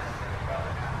 Mm-hmm.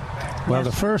 Well,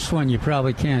 the first one you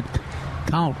probably can't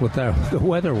count with the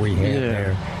weather we had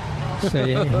there. So,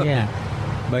 yeah.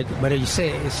 But you say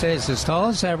it says as tall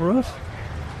as that roof?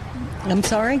 I'm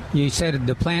sorry? You said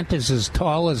the plant is as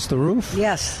tall as the roof?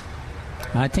 Yes.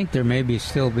 I think there may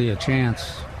still be a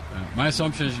chance. My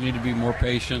assumption is you need to be more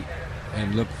patient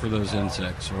and look for those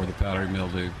insects or the powdery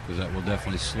mildew because that will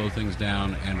definitely slow things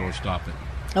down and or stop it.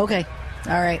 Okay.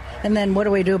 All right. And then what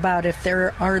do we do about if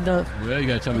there are the... Well, you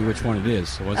got to tell me which one it is.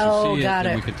 So once you see it,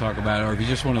 then we can talk about it. Or if you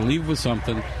just want to leave with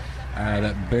something,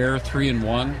 that Bear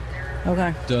 3-in-1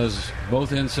 does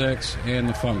both insects and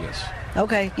the fungus.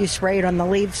 Okay, you spray it on the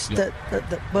leaves, the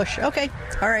bush. Okay,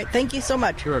 all right. Thank you so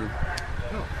much. Sure.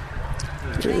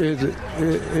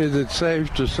 Is it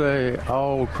safe to say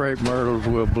all crepe myrtles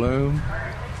will bloom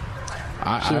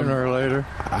sooner or later?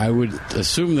 I would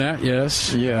assume that,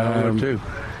 yes. Yeah, I would too.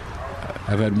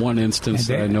 I've had one instance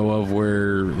that I know of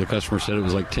where the customer said it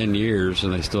was like 10 years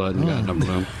and they still hadn't gotten a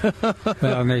bloom.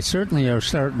 Well, and they certainly are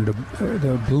starting to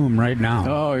bloom right now.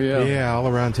 Oh, yeah. Yeah, all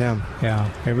around town. Yeah,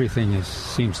 everything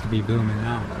seems to be blooming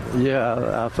now.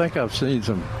 Yeah, I think I've seen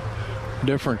some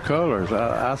different colors.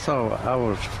 I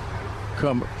was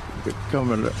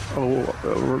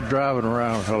driving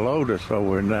around Helotes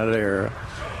over in that area,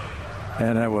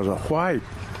 and there was a white.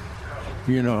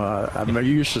 You know, I'm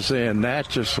used to saying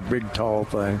Natchez, a big tall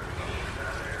thing.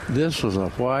 This was a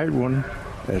white one,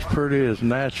 as pretty as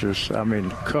Natchez. I mean,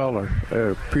 color,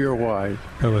 pure white.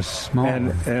 It was small,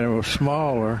 and it was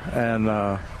smaller, and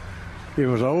it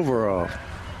was over a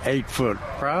 8-foot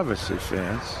privacy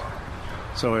fence,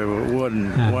 so it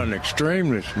wasn't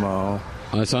extremely small.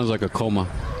 That sounds like a coma.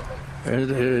 Is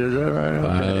that right?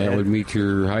 Okay. That would meet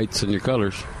your heights and your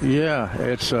colors. Yeah,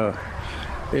 it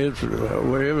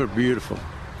was beautiful.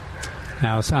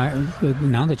 Now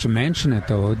that you mention it,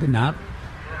 though, not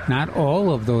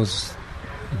all of those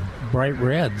bright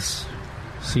reds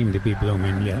seem to be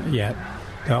blooming yet.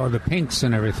 The pinks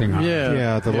and everything are.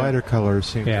 Yeah, the lighter colors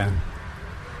seem. Yeah.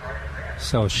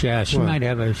 So she might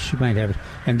have it.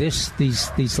 And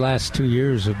these last 2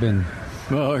 years have been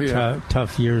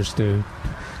tough years to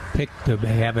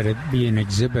have it be an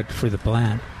exhibit for the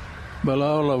plant. But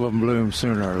all of them bloom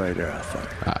sooner or later, I think.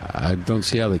 I don't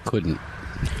see how they couldn't.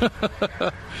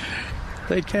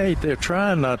 They can't. They're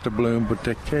trying not to bloom, but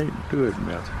they can't do it,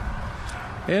 Milton.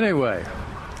 Anyway,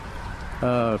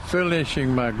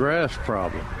 finishing my grass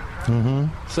problem. Mm-hmm.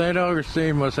 St.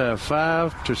 Augustine must have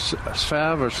 5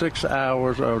 or 6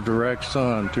 hours of direct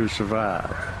sun to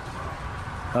survive.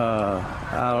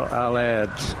 I'll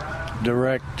add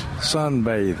direct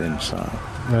sunbathing sun.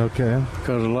 Okay.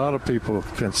 Because a lot of people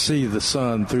can see the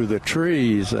sun through the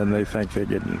trees and they think they're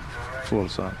getting full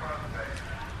sun.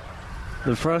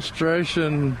 The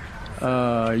frustration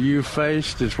you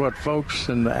faced is what folks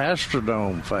in the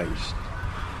Astrodome faced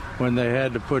when they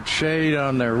had to put shade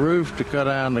on their roof to cut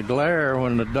down the glare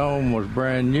when the dome was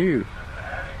brand new.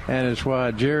 And it's why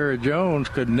Jerry Jones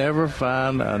could never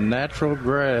find a natural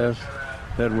grass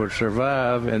that would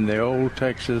survive in the old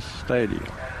Texas Stadium.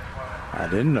 I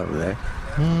didn't know that.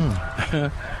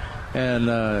 And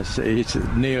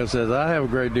Neil says, I have a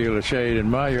great deal of shade in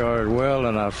my yard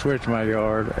and I've switched my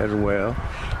yard as well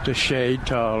to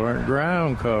shade-tolerant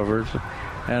ground covers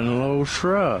and low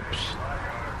shrubs.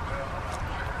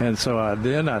 And so I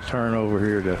turn over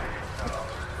here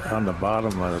on the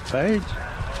bottom of the page,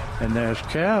 and there's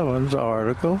Calvin's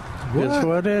article. Guess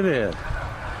what it is?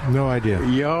 No idea.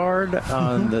 Yard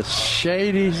on the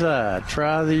shady side.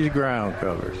 Try these ground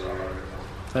covers.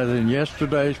 That's in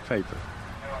yesterday's paper.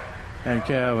 And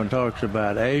Calvin talks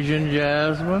about Asian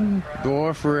jasmine,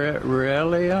 dwarf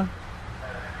Relia,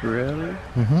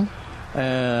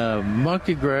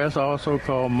 monkey grass, also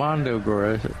called mondo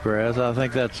grass. I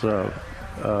think that's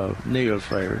Neil's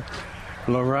favorite.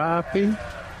 Larapi,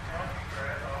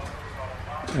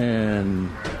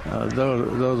 and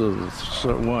those are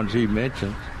the ones he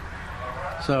mentioned.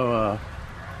 So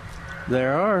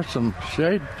there are some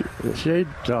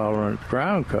shade-tolerant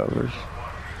ground covers.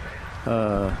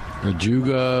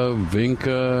 Ajuga,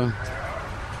 Vinca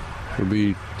would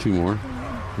be 2 more.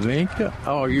 Vinca?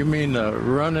 Oh, you mean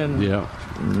running? Yeah.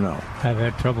 No. I've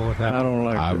had trouble with that. I don't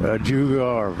like Ajuga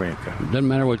or Vinca. Doesn't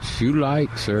matter what you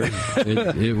like, sir.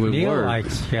 It would Neil work.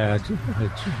 likes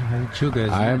Ajuga.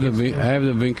 I have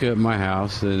the Vinca at my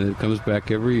house, and it comes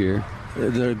back every year.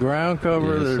 The ground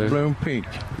cover that bloom pink?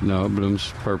 No, it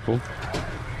blooms purple.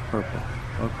 Purple.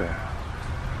 Okay.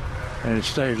 And it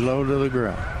stays low to the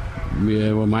ground.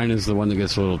 Yeah, well, mine is the one that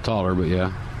gets a little taller, but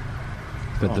yeah.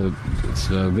 But it's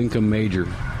Vinca Major.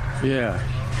 Yeah.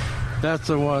 That's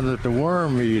the one that the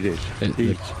worm eats.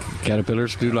 The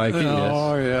caterpillars do like it, yes.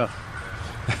 Oh, yeah.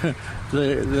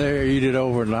 they eat it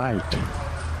overnight.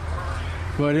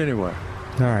 But anyway.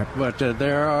 All right. But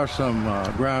there are some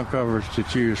ground covers to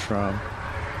choose from.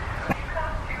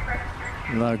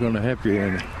 I'm not going to help you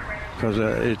any, because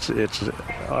it's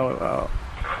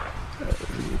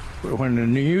when the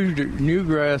new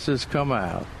grasses come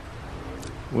out,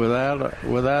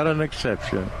 without an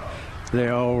exception, they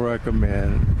all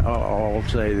recommend, all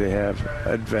say they have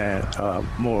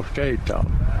more shade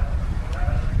tolerance.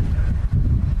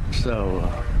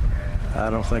 So I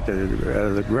don't think that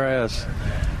the grass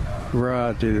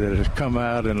variety that has come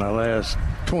out in the last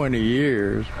 20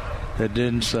 years that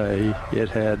didn't say it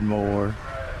had more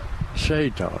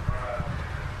shade tolerance.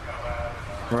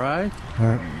 Right?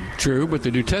 True, but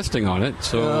they do testing on it,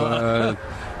 so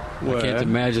I can't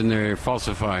imagine they're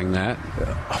falsifying that.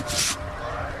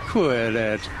 Quit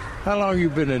that. How long you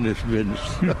been in this business?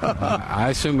 I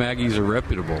assume Aggies are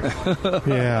reputable.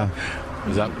 Yeah.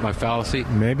 Is that my fallacy?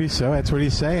 Maybe so. That's what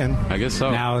he's saying. I guess so.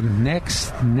 Now,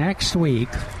 next week...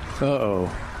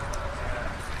 Uh-oh.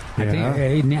 I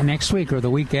think next week or the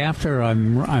week after,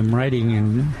 I'm writing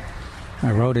in... I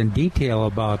wrote in detail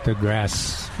about the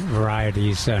grass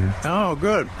varieties, and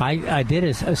good. I did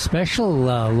a special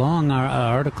long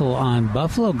article on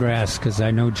buffalo grass because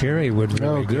I know Jerry would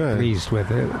really be pleased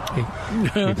with it.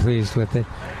 Be pleased with it.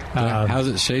 How's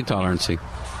it shade tolerancy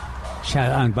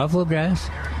on buffalo grass?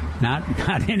 Not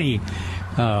any.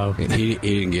 He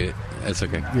didn't get it. That's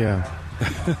okay. Yeah,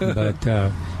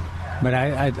 But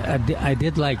I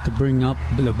did like to bring up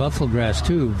the buffalo grass,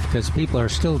 too, because people are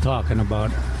still talking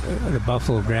about the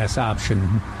buffalo grass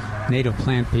option, native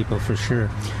plant people for sure.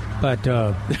 But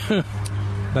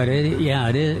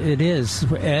it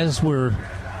is. As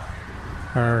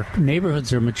our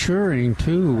neighborhoods are maturing,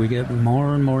 too, we get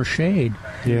more and more shade.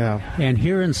 Yeah. And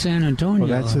here in San Antonio...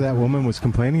 Well, that's what that woman was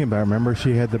complaining about. Remember,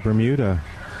 she had the Bermuda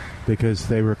because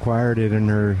they required it in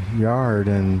her yard,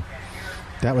 and...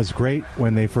 That was great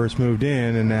when they first moved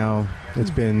in, and now it's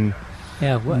been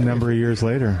a number of years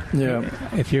later. Yeah.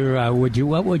 If you're,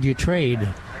 what would you trade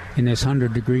in this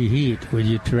 100-degree heat? Would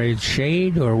you trade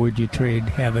shade, or would you trade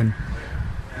having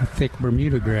a thick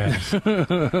Bermuda grass?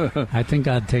 I think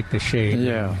I'd take the shade.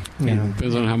 Yeah.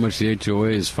 Depends on how much the HOA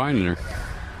is fining her.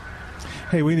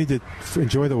 Hey, we need to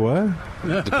enjoy the what?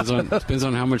 Depends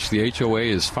on how much the HOA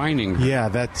is fining her. Yeah,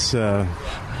 that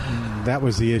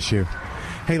was the issue.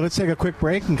 Hey, let's take a quick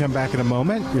break and come back in a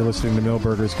moment. You're listening to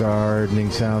Milberger's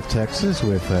Gardening South Texas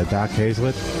with Doc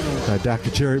Hazlett, Dr.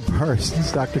 Jerry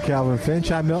Parsons, Dr. Calvin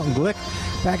Finch. I'm Milton Glueck.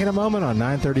 Back in a moment on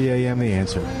 9:30 a.m. The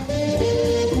Answer.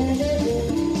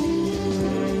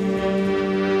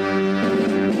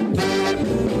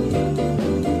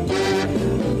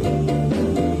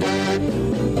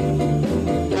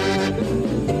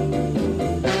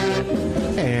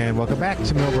 Welcome back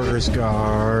to Milberger's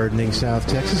Gardening South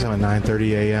Texas on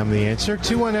 9:30 a.m. The Answer.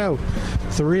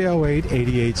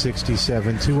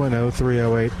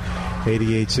 210-308-8867.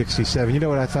 210-308-8867. You know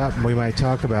what I thought we might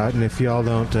talk about, and if y'all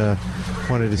don't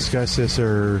want to discuss this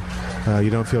or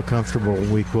you don't feel comfortable,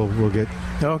 we'll get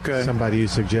somebody you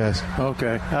suggest.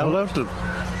 Okay. I love to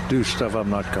do stuff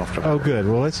I'm not comfortable. Oh, good.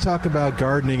 Well, let's talk about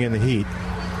gardening in the heat.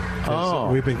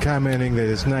 We've been commenting that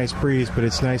it's nice breeze, but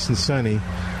it's nice and sunny.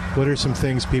 What are some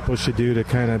things people should do to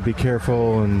kind of be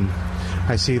careful? And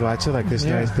I see lots of this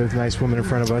nice woman in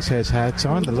front of us has hats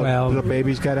on. The little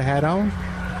baby's got a hat on.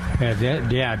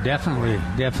 Yeah, definitely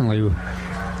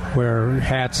wear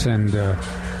hats and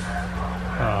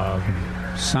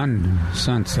sun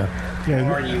stuff.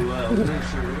 Yeah. Or you lose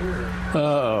your ear.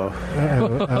 Oh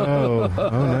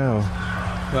no.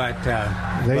 But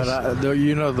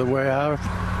you know the way I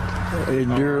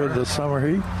endure the summer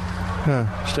heat?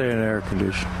 Stay in air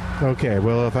conditioning. Okay,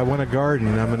 well, if I want to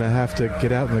garden, I'm going to have to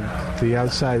get out in the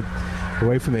outside,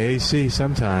 away from the AC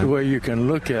sometime. Well, you can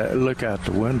look out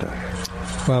the window.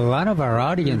 Well, a lot of our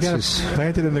audiences... You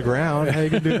plant it in the ground. How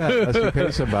you can do that unless you pay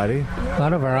somebody? A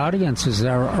lot of our audiences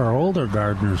are older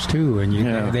gardeners, too, and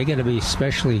they got to be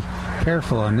especially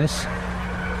careful on this.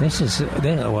 This is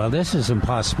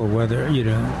impossible weather,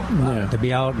 to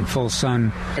be out in full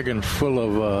sun. Wagon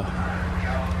full of...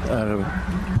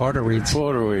 Porterweeds.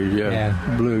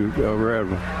 Blue, red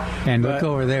one. And look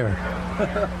over there.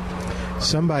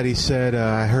 Somebody said,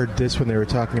 I heard this when they were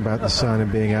talking about the sun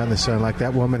and being out in the sun, like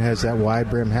that woman has that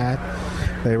wide brim hat.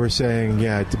 They were saying,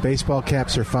 the baseball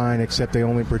caps are fine, except they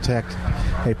only protect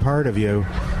a part of you.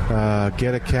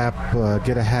 Get a cap,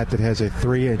 get a hat that has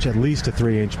at least a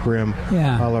 3-inch brim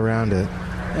all around it.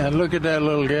 And look at that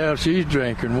little gal. She's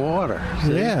drinking water.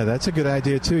 See? Yeah, that's a good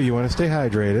idea, too. You want to stay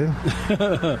hydrated.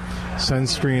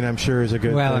 Sunscreen, I'm sure, is a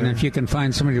good thing. Well, and if you can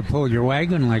find somebody to pull your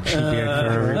wagon like she did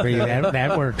for everybody,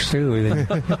 that works, too.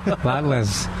 A lot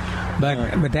less.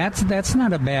 But that's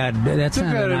not a bad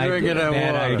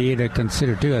idea to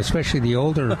consider, too, especially the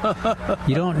older.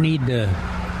 You don't need to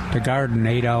garden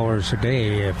 8 hours a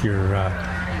day if you're...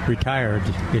 retired.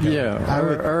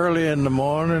 Early in the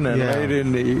morning and late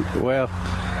in the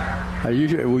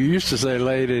we used to say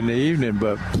late in the evening,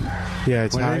 but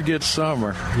it's when it gets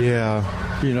summer, I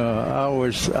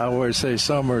always say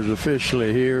summer is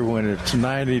officially here when it's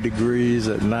 90 degrees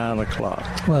at 9 o'clock.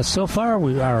 Well, so far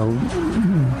we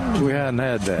hadn't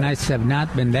had that. Nights have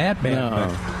not been that bad. No.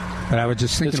 But I was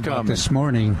just thinking about this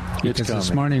morning, because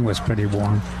this morning was pretty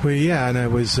warm. Well, yeah, and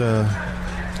it was a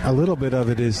little bit of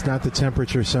it is not the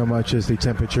temperature so much as the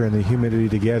temperature and the humidity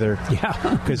together.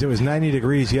 Yeah. Because it was 90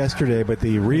 degrees yesterday, but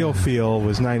the real feel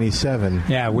was 97.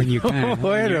 Yeah, when you kind of...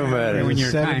 Wait a minute. When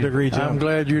you're 7-degree jump. I'm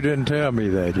glad you didn't tell me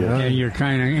that yet. Yeah, you're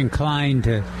kind of inclined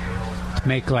to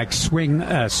make like swimming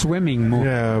motions.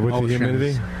 Yeah, with the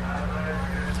humidity.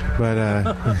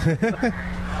 But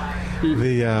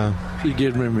She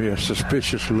gives me a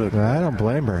suspicious look. I don't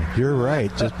blame her. You're right.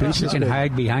 Just be You can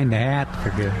hide behind the hat for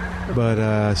good. But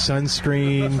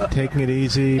sunscreen, taking it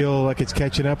easy. Feel like it's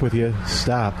catching up with you.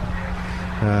 Stop.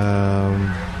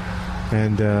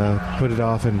 And put it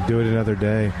off and do it another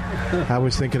day. I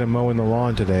was thinking of mowing the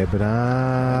lawn today, but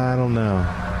I don't know.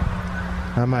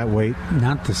 I might wait.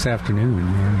 Not this afternoon,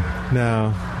 man.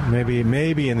 No, maybe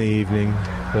in the evening,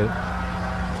 but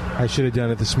I should have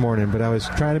done it this morning. But I was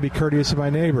trying to be courteous of my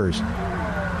neighbors.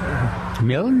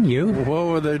 Milton, you? What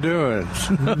were they doing?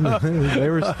 they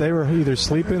were either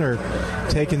sleeping or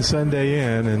taking Sunday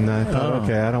in, and I thought,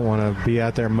 okay, I don't want to be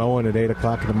out there mowing at 8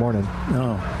 o'clock in the morning.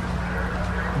 No.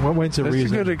 When's a reason?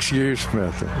 That's a good excuse,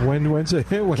 Milton. When's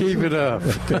Keep it up.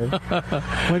 Okay.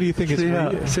 When do you think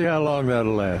see how long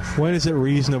that'll last? When is it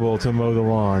reasonable to mow the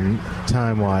lawn,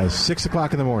 time-wise? 6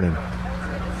 o'clock in the morning.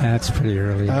 That's pretty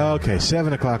early. Okay,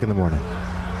 7 o'clock in the morning.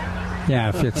 Yeah,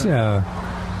 if it's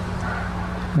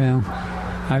well,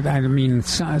 I mean,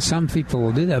 some people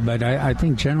will do that, but I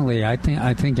think generally, I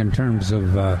think in terms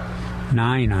of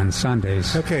 9 on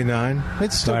Sundays. Okay, 9.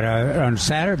 It's still, but on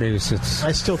Saturdays, it's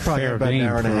I still probably fair about an game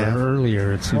hour and a half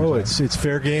earlier. It seems it's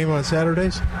fair game on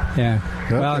Saturdays. Yeah.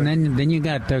 Okay. Well, and then you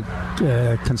got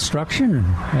construction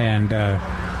and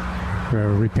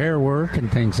repair work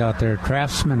and things out there.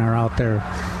 Craftsmen are out there,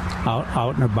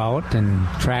 out and about, and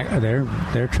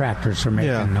their tractors are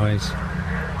making noise.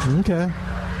 Okay.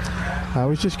 I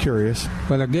was just curious.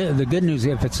 Well, the good news,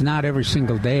 if it's not every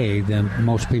single day, then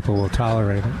most people will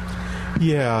tolerate it.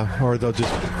 Yeah, or they'll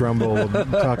just grumble and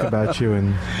talk about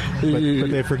you, but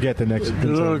they forget the next. The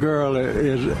little girl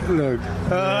is look.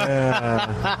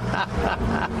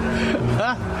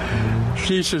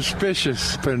 She's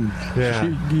suspicious, and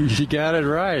she got it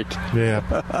right. Yeah.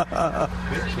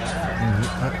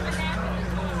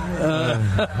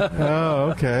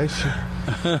 Oh, okay.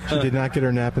 She did not get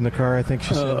her nap in the car, I think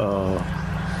she said. Oh,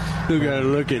 look at her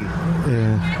looking.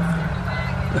 Yeah.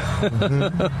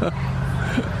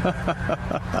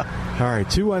 All right,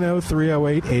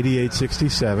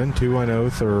 210-308-8867,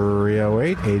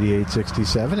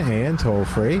 210-308-8867, and toll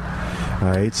free,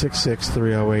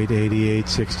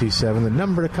 866-308-8867, the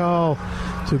number to call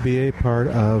to be a part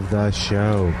of the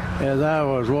show. As I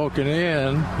was walking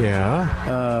in,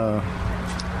 I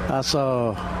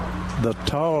saw the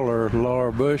taller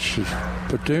Laura Bush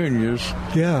petunias.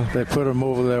 Yeah. They put them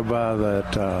over there by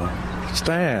that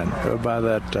stand, or by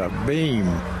that beam.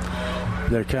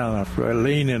 They're kind of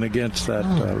leaning against that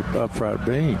upright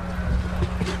beam,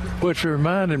 which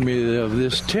reminded me of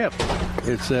this tip.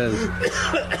 It says,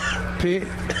 it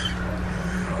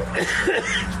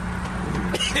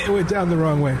went down the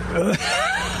wrong way.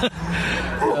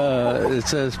 It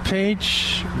says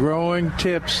pinch growing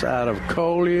tips out of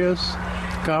coleus,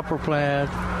 copperplant,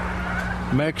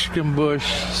 Mexican bush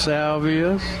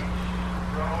salvias,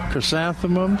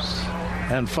 chrysanthemums,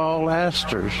 and fall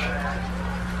asters.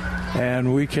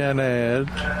 And we can add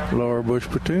Laura Bush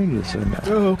petunias in there.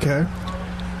 Oh, okay.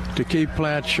 To keep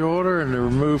plants shorter and to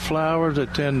remove flowers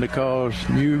that tend to cause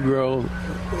new growth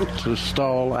to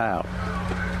stall out.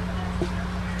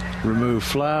 Remove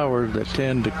flowers that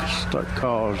tend to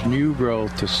cause new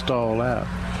growth to stall out.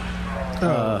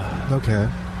 Okay.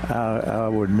 I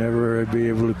would never be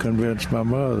able to convince my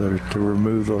mother to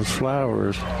remove those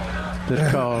flowers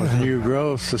that cause new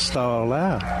growth to stall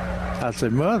out. I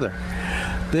said, Mother,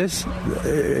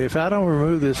 if I don't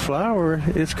remove this flower,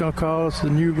 it's going to cause the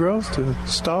new growth to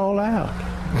stall out.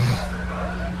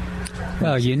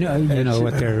 Well, you know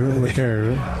what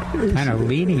they're kind of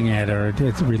leaning at, or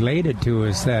it's related to,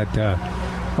 is that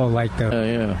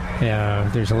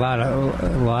there's a lot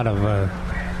of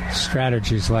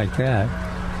strategies like that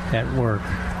work.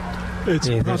 It's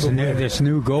this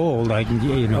new gold. I can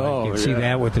see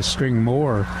that with the string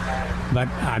mower. But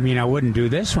I mean, I wouldn't do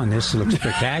this one. This looks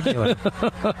spectacular.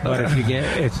 But if you get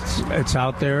it's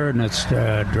out there and it's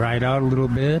dried out a little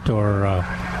bit, or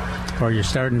you're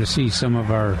starting to see some of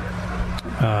our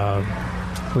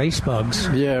lace bugs.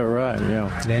 Yeah, right.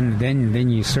 Yeah. Then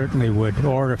you certainly would.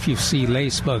 Or if you see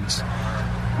lace bugs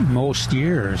most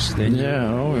years, then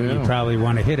you probably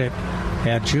want to hit it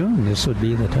at June. This would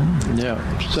be the time. Yeah,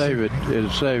 save it.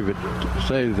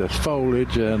 Save the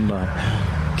foliage and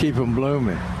keep them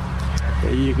blooming.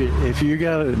 If you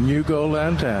got a new gold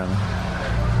lantana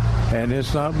and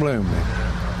it's not blooming,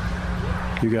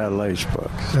 you got lace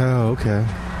bugs. Oh, okay.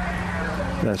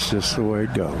 That's just the way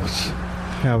it goes.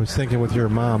 I was thinking with your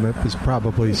mom, it was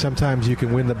probably sometimes you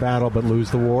can win the battle but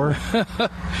lose the war.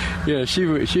 Yeah, she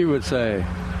would say,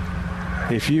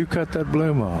 if you cut that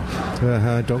bloom off,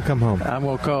 don't come home. I'm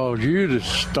going to cause you to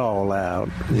stall out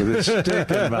with a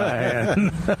stick in my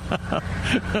hand.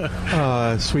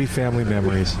 Sweet family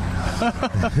memories.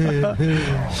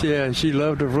 Yeah, she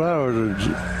loved her flowers.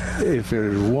 If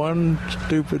there's one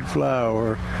stupid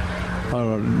flower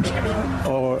or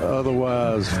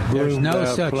otherwise there's no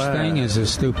such thing as a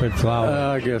stupid flower.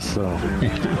 I guess so.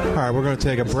 All right, we're going to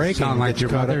take a break and like get you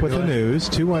caught up with the news.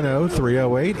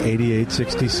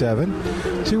 210-308-8867.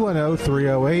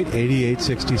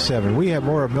 210-308-8867. We have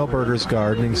more of Milberger's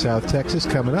Gardening South Texas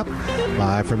coming up.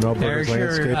 Live from Milberger's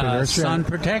Landscape and Nursery. Sun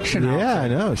protection. Yeah, I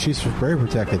know. She's very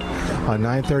protected. On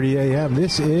 9:30 a.m.,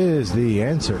 this is The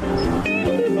Answer.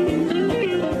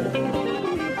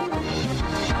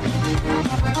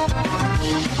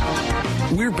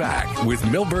 We're back with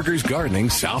Milberger's Gardening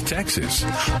South Texas.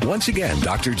 Once again,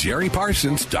 Dr. Jerry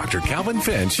Parsons, Dr. Calvin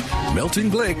Finch, Milton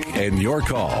Glueck, and your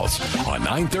calls on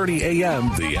 9:30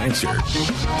 a.m. The Answer.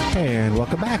 And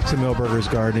welcome back to Milberger's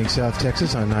Gardening South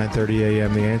Texas on 9:30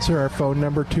 a.m. The Answer. Our phone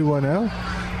number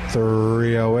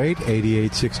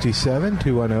 210-308-8867,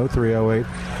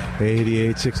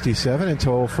 210-308-8867, and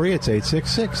toll free it's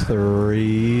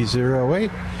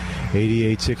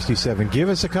 866-308-8867. Give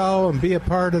us a call and be a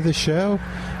part of the show,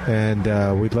 and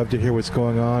we'd love to hear what's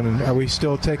going on. And are we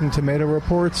still taking tomato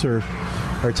reports, or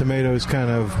are tomatoes kind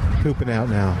of pooping out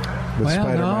now?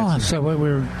 Well, no. So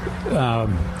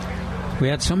we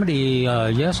had somebody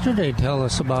yesterday tell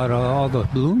us about all the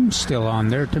blooms still on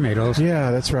their tomatoes.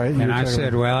 Yeah, that's right. And I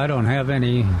said, well, I don't have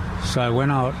any. So I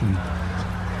went out and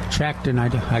checked, and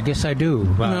I guess I do.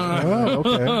 Oh,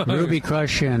 okay. Ruby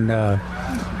Crush and our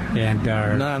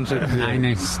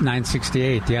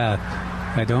 968. Yeah,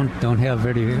 I don't have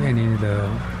any of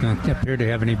the. Don't appear to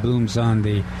have any blooms on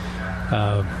the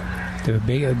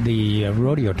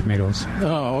rodeo tomatoes.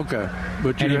 Oh, okay.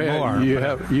 But you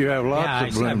have lots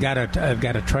of blooms. I've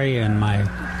got a tray in my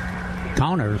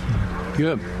counter.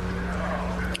 Good.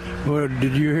 Well,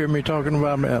 did you hear me talking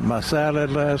about my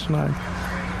salad last night?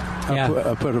 Yeah.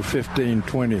 I put a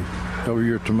 15-20 over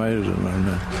your tomatoes on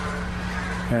there,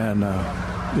 and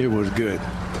it was good.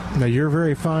 Now, you're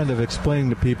very fond of explaining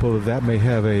to people that may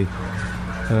have a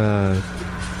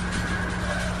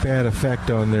bad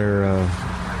effect on their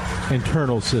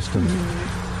internal system.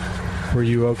 Were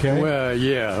you okay? Well,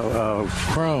 yeah,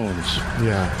 Crohn's.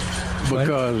 Yeah.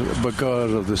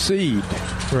 Because of the seed.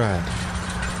 Right.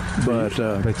 But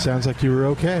it sounds like you were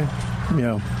okay.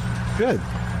 Yeah. Good.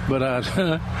 But I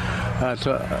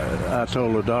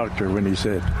told the doctor when he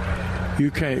said,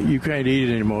 you can't eat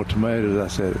any more tomatoes. I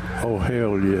said, oh,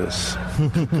 hell yes.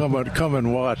 Come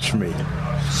and watch me.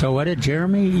 So what did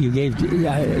Jeremy? You gave?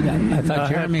 I thought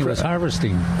Jeremy was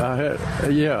harvesting.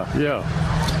 Yeah.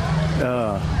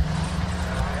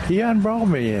 He hadn't brought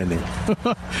me any.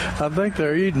 I think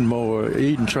they're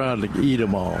trying to eat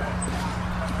them all.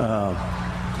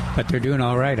 But they're doing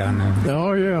all right on them.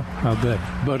 Oh, yeah. Oh, good.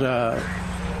 But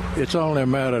it's only a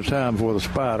matter of time before the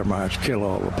spider mites kill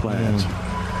all the plants.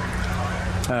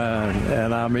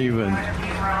 And I'm going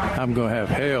to have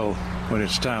hell when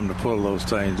it's time to pull those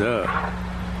things up.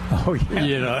 Oh, yeah.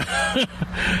 You know,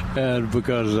 and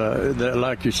because,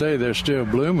 like you say, they're still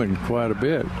blooming quite a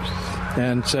bit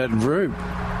and setting fruit.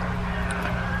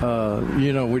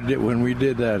 When we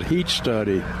did that heat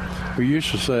study, we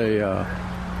used to say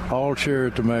all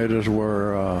cherry tomatoes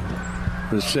were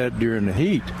set during the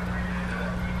heat.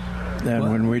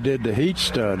 And when we did the heat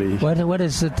study... What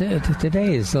is it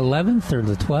today? Is the 11th or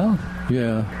the 12th?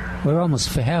 Yeah. We're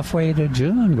almost halfway to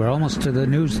June. We're almost to the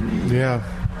new... Yeah.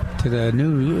 To the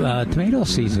new tomato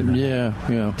season. Yeah.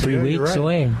 3 weeks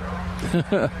away.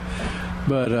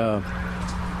 But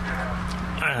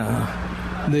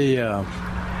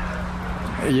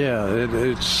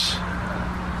it's...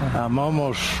 I'm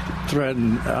almost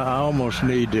threatened. I almost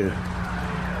need to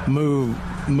move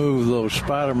those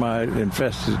spider mite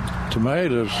infested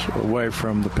tomatoes away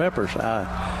from the peppers.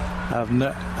 I've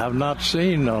not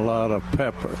seen a lot of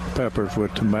peppers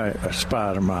with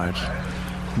spider mites,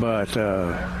 but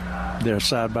they're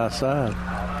side by side,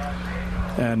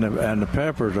 and the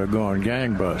peppers are going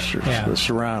gangbusters. Yeah. The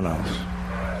serranos.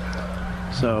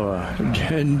 So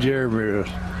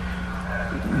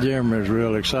Jeremy was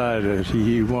real excited.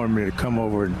 He wanted me to come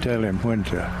over and tell him when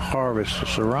to harvest the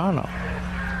serrano.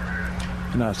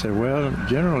 And I said, well,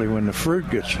 generally when the fruit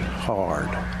gets hard.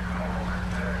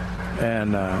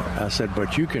 And I said,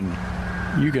 but you can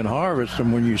harvest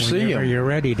them when you see them. You're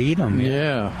ready to eat them.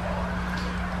 Yeah.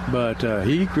 But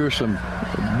he grew some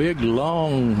big,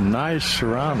 long, nice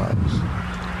serranos.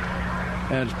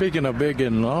 And speaking of big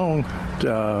and long,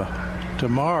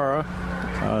 tomorrow,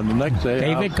 the next day...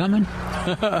 David coming?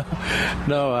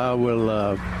 No,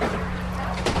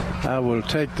 I will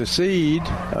take the seed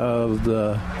of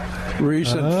the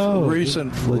recently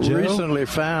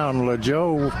found La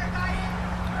Joe,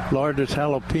 largest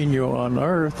jalapeno on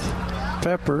earth,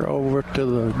 pepper, over to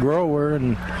the grower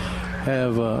and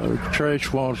have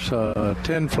Trace wants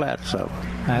 10 flats of them.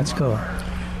 That's cool.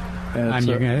 And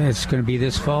it's going to be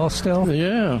this fall still?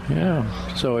 Yeah.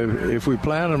 So if we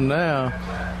plant them now,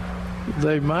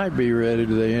 they might be ready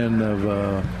to the end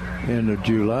of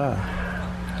July,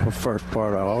 or first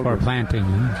part of August. For planting.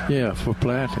 Yeah, for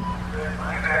planting.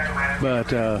 But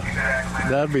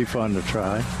that'd be fun to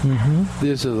try. Mm-hmm.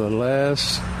 This is the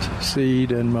last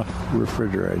seed in my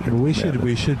refrigerator. We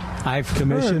should. I've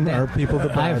commissioned our people to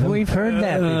buy them. We've heard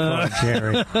that before,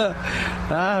 Jerry.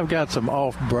 I've got some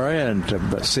off-brand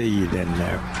seed in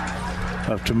there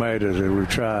of tomatoes that we've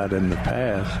tried in the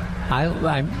past.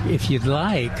 I if you'd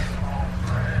like,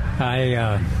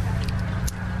 I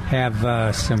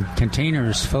have some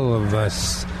containers full of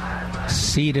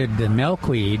seeded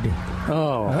milkweed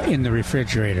in the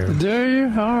refrigerator. Do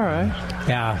you? All right.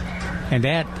 Yeah, and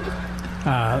that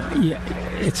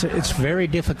it's very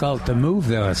difficult to move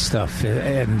the stuff,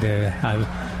 and I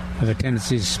have a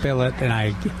tendency to spill it,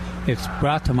 and it's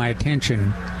brought to my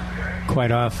attention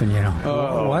quite often.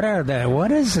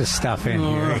 What is this stuff in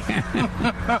here?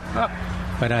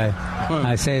 But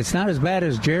I say it's not as bad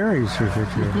as Jerry's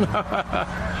refrigerator.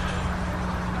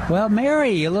 Well,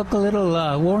 Mary, you look a little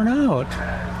worn out.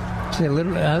 It's a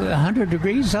little 100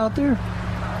 degrees out there.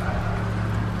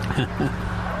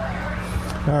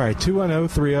 All right,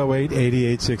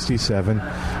 210-308-8867.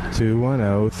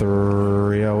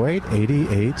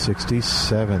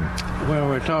 210-308-8867. Well,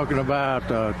 we're talking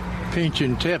about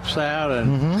pinching tips out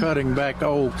and cutting back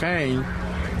old cane.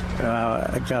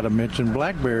 I got to mention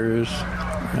blackberries.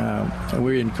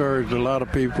 We encouraged a lot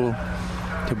of people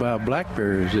to buy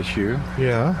blackberries this year.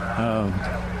 Yeah.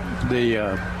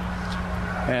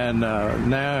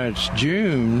 Now it's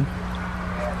June.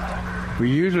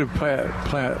 We usually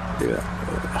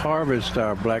harvest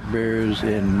our blackberries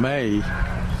in May,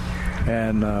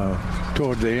 and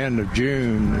toward the end of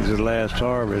June is the last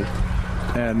harvest,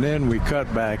 and then we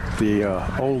cut back the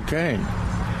old cane.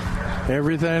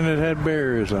 Everything that had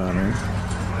berries on it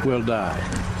will die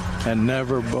and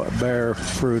never bear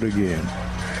fruit again.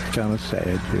 Kind of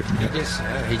sad.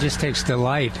 He just takes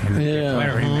delight in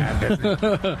declaring that,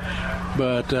 doesn't he?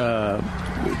 But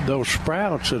those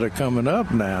sprouts that are coming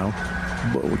up now,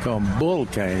 we call them bull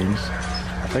canes.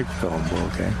 I think we call them bull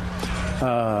canes.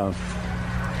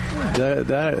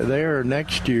 They're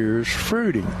next year's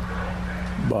fruiting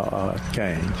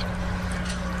canes.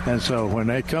 And so when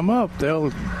they come up,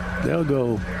 they'll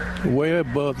go way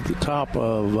above the top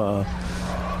of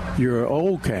your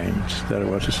old canes that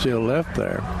was still left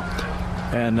there.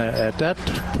 And at that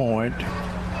point,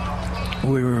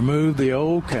 we remove the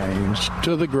old canes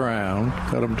to the ground,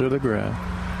 cut them to the ground,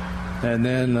 and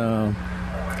then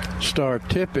start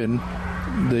tipping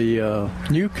the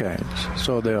new canes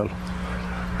so they'll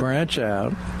branch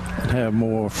out and have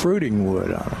more fruiting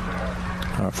wood on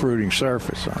them, fruiting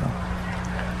surface on them.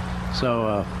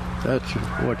 So that's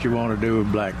what you want to do with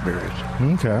blackberries.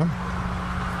 Okay.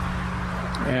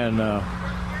 And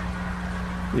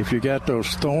if you got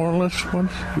those thornless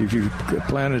ones, if you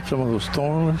planted some of those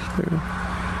thornless,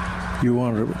 you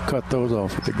want to cut those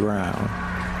off at the ground.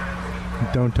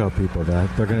 Don't tell people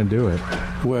that. They're going to do it.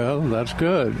 Well, that's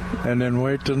good. And then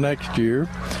wait till next year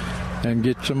and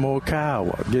get some more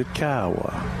Kiowa. Get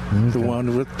Kiowa, the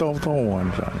one with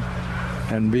thorns on it.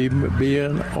 And be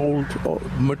an old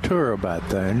mature about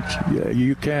things.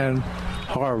 You can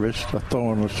harvest a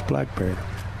thornless blackberry.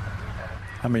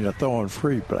 I mean, a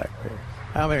thorn-free blackberry.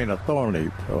 I mean, a thorny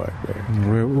blackberry.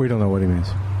 We don't know what he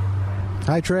means.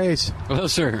 Hi, Trace. Hello,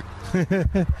 sir.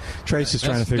 Trace is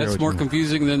trying to figure out. That's more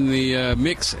confusing than the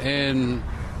mix and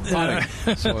potting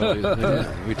soil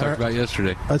we talked about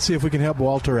yesterday. Let's see if we can help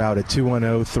Walter out at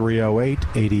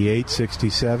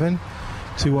 210-308-8867.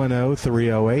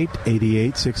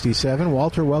 210-308-8867.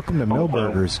 Walter, welcome to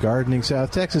Milberger's Gardening,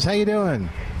 South Texas. How you doing?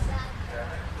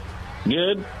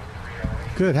 Good.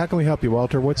 Good. How can we help you,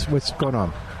 Walter? What's going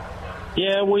on?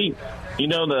 Yeah,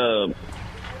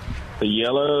 the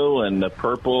yellow and the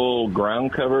purple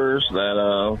ground covers that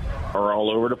are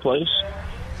all over the place.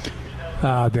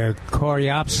 the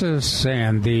coreopsis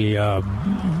and the.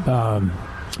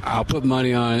 I'll put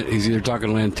money on it. He's either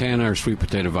talking lantana or sweet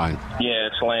potato vine. Yeah,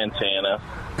 it's lantana.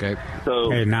 Okay.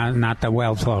 So not the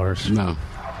wildflowers. No.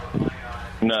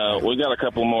 No, we got a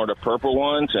couple more of the purple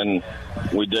ones, and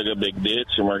we dug a big ditch,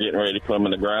 and we're getting ready to put them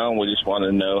in the ground. We just want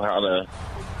to know how to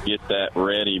get that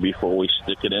ready before we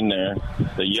stick it in there.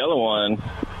 The yellow one,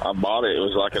 I bought it. It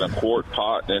was like in a quart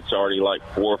pot, and it's already like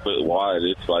 4 foot wide.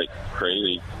 It's like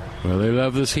crazy. Well, they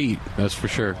love this heat, that's for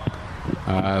sure.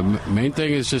 Main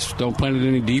thing is just don't plant it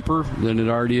any deeper than it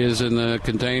already is in the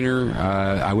container.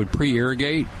 I would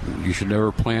pre-irrigate. You should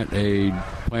never plant a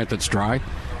plant that's dry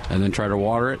and then try to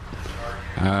water it.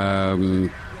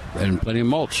 And plenty of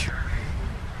mulch.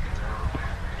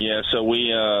 Yeah, so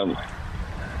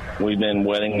we've been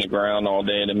wetting the ground all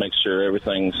day to make sure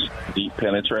everything's deep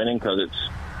penetrating, because it's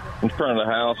in front of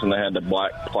the house and they had the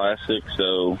black plastic,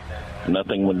 so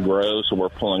nothing would grow. So we're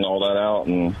pulling all that out,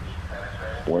 and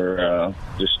we're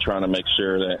just trying to make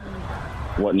sure that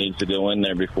what needs to go in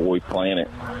there before we plant it.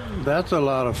 That's a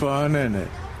lot of fun, isn't it?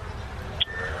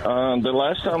 The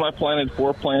last time I planted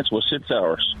 4 plants was 6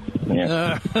 hours.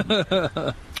 Yeah.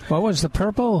 What was the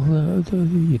purple?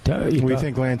 We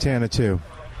think lantana too.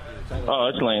 Oh,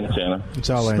 it's lantana. It's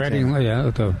all lantana.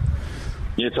 Yeah.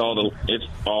 It's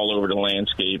all over the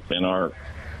landscape in our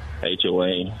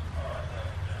HOA.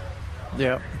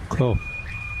 Yeah. Cool.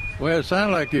 Well, it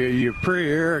sounds like you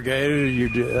pre-irrigated. You're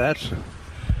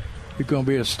going to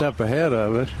be a step ahead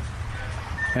of it.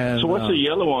 And, so what's the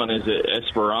yellow one? Is it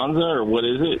Esperanza or what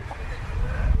is it?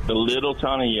 The little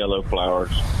tiny yellow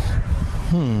flowers.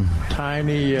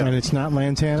 Tiny. And it's not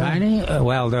lantana? Tiny?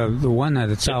 Well, the one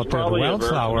that's out there, the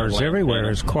wildflowers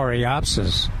everywhere, is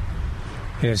coreopsis.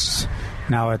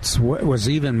 Now, it was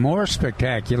even more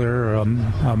spectacular a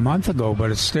month ago, but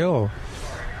it's still...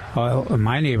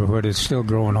 my neighborhood is still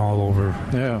growing all over.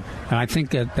 Yeah, and I think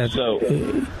that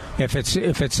if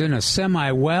it's in a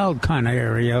semi-wild kind of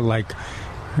area, like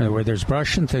where there's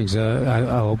brush and things,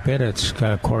 I'll bet it's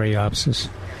coreopsis.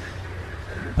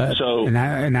 And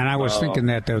then I was thinking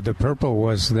that the purple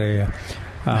was the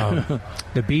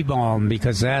bee balm,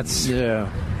 because that's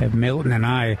Milton and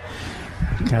I.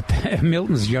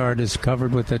 Milton's yard is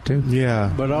covered with it too.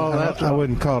 Yeah, but all that I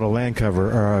wouldn't call it a land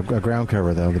cover or a ground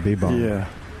cover though. The bee balm. Yeah.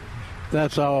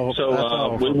 That's all.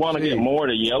 So we want to get more of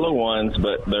the yellow ones,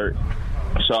 but they're.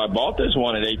 So I bought this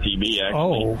one at ATB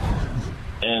actually,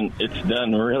 and it's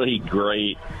done really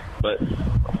great. But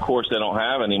of course, they don't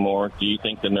have any more. Do you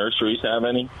think the nurseries have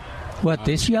any? What,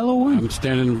 this yellow one? I'm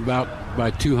standing about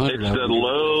by 200. It's the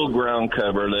low ground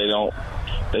cover. They don't.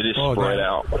 They just spread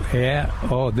out. Yeah.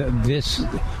 This.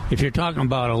 If you're talking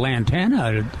about a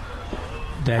lantana,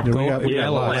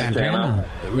 yellow lantana.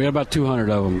 We got about 200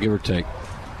 of them, give or take.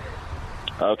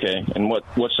 Okay, and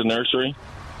what's the nursery?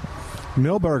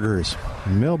 Millburgers.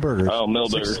 Oh,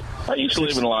 Millburgers. I used to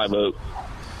live in Live Oak.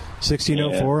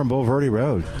 1604 on Boulevardy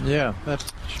Road. Yeah,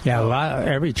 a lot.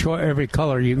 Every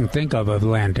color you can think of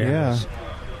lantanas. Yeah.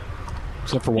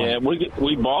 Except for one. Yeah,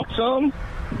 we bought some,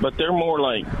 but they're more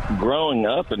like growing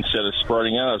up instead of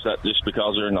spreading out. Is that just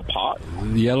because they're in a pot?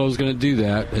 The yellow's going to do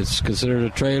that. It's considered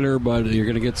a trailer, but you're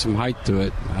going to get some height to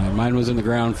it. Mine was in the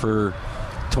ground for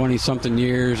 20-something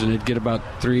years, and it'd get about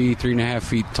 3.5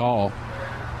 feet tall.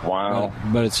 Wow.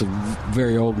 But it's a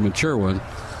very old, mature one.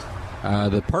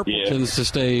 The purple tends to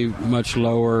stay much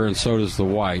lower, and so does the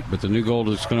white. But the new gold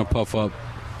is going to puff up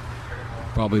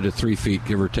probably to 3 feet,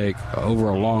 give or take, over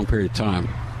a long period of time.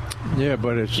 Yeah,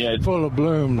 but it's full of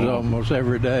blooms almost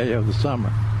every day of the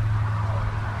summer.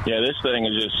 Yeah, this thing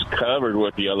is just covered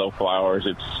with yellow flowers.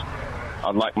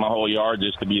 I'd like my whole yard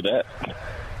just to be that.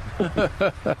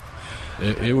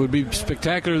 It would be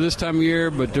spectacular this time of year,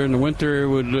 but during the winter it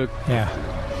would look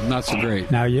not so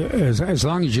great. Now, as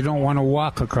long as you don't want to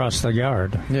walk across the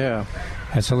yard. Yeah.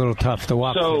 That's a little tough to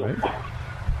walk through it.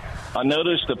 I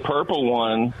noticed the purple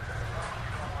one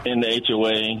in the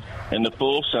HOA, in the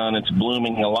full sun, it's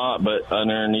blooming a lot, but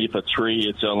underneath a tree,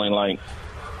 it's only like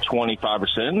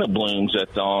 25% of the blooms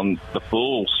that's on the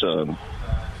full sun.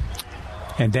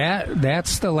 And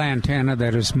that's the lantana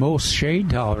that is most shade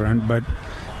tolerant, but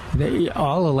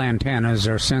all the lantanas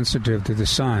are sensitive to the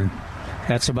sun.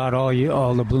 That's about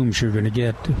all the blooms you're going to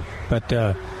get. But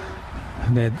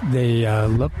they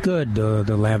look good.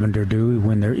 The lavender do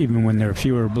when there are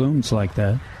fewer blooms like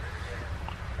that.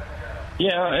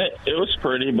 Yeah, it was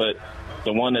pretty, but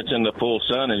the one that's in the full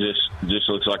sun, it just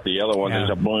looks like the yellow one. Yeah.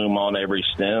 There's a bloom on every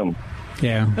stem.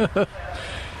 Yeah.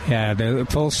 Yeah, the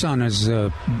full sun is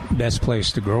the best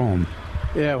place to grow them.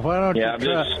 Yeah, why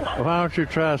don't you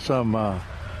try some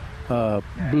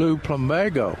blue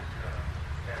plumbago?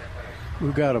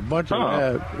 We've got a bunch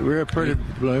of real pretty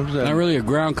blooms. Not really a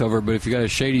ground cover, but if you got a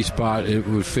shady spot, it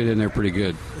would fit in there pretty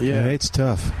good. Yeah, it's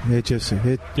tough.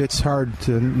 It's hard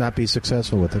to not be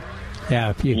successful with it. Yeah,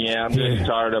 I'm just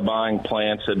tired of buying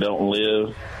plants that don't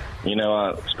live. You know,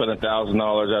 I spent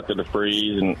 $1,000 after the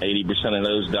freeze, and 80% of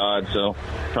those died. So,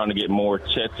 trying to get more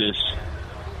Texas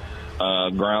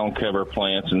ground cover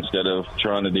plants instead of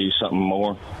trying to do something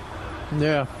more.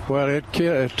 Yeah, well, it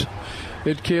killed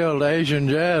Asian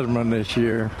jasmine this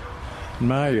year in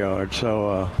my yard.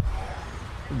 So,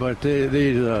 but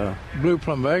these blue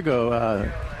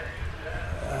plumbago,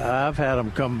 I've had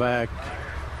them come back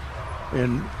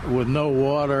with no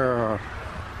water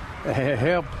or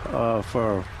help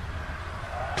for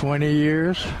 20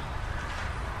 years,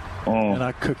 and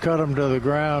I could cut them to the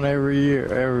ground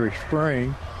every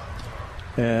spring,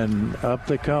 and up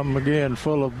they come again,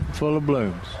 full of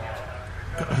blooms.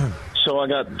 So I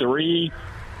got 3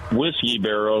 whiskey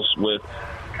barrels with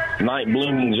night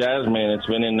blooming jasmine. It's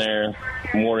been in there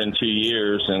more than 2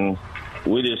 years, and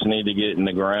we just need to get it in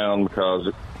the ground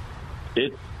because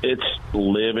it's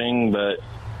living, but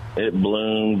it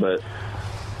bloomed, but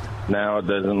now it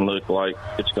doesn't look like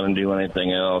it's going to do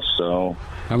anything else. So,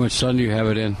 how much sun do you have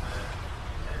it in?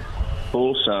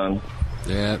 Full sun.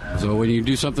 Yeah. So when you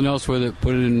do something else with it,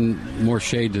 put it in more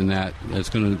shade than that. That's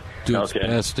going to do its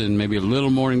best in maybe a little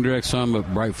morning direct sun,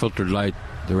 but bright filtered light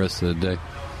the rest of the day.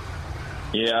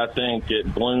 Yeah, I think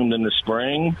it bloomed in the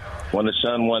spring when the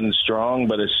sun wasn't strong,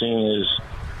 but as soon as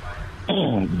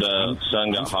the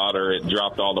sun got hotter, it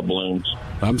dropped all the blooms.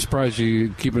 I'm surprised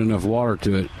you keeping enough water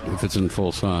to it if it's in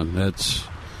full sun. That's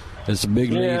a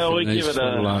big leaf. Yeah, we give it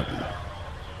a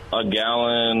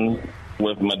gallon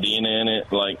with Medina in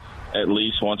it, like at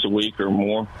least once a week or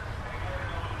more.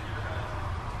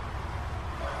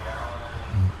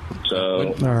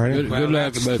 So, all right. Good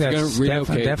luck. But that's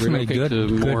definitely good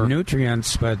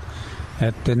nutrients, but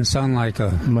that didn't sound like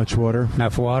much water.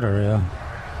 Enough water, yeah.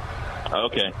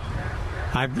 Okay.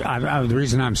 The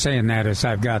reason I'm saying that is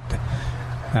I've got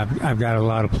a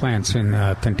lot of plants in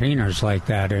containers like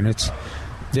that, and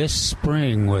this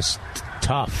spring was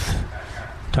tough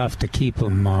to keep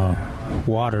them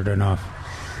watered enough.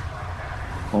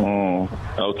 Oh,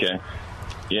 okay.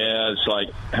 Yeah, it's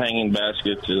like hanging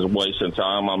baskets is a waste of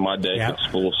time on my day. Yep. It's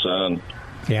full sun.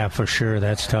 Yeah, for sure.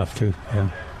 That's tough too. Yeah.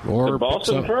 Or the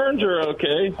Boston ferns are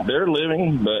okay. They're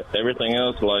living, but everything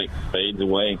else fades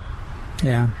away.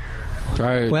 Yeah.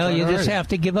 You just have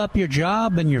to give up your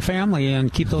job and your family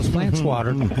and keep those plants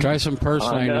watered. Try some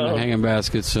purslane in the hanging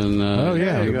baskets, and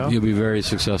you'll be very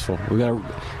successful.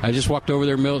 I just walked over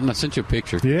there, Milton. I sent you a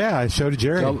picture. Yeah, I showed it,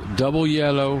 Jerry. Double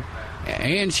yellow,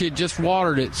 and she had just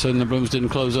watered it, so the blooms didn't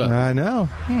close up. I know.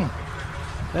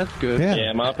 That's good.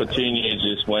 Yeah, my petunias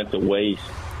just went to waste.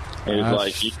 It was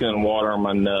like you couldn't water them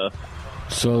enough.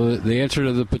 So the answer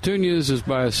to the petunias is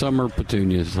by summer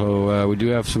petunias. So we do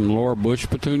have some Laura Bush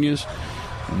petunias.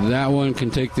 That one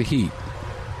can take the heat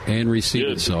and reseed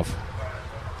itself.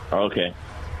 Okay.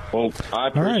 Well, I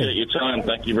appreciate your time.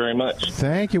 Thank you very much.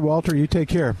 Thank you, Walter. You take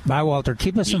care. Bye, Walter.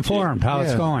 Keep us informed how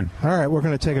it's going. All right, we're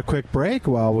going to take a quick break.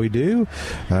 While we do,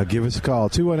 give us a call,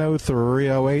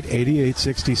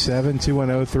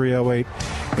 210-308-8867,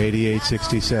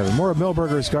 210-308-8867. More of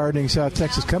Milberger's Gardening South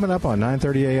Texas coming up on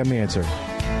 9:30 a.m. The Answer.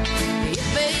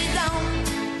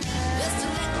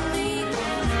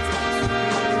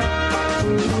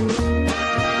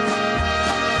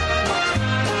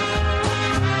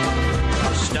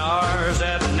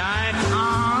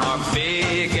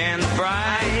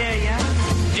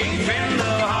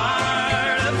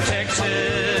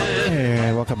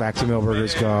 Welcome back to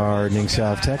Milberger's Gardening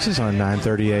South Texas on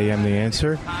 9:30 a.m. The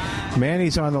Answer.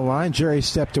 Manny's on the line. Jerry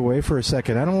stepped away for a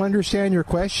second. I don't understand your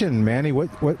question, Manny.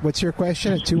 What's your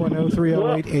question at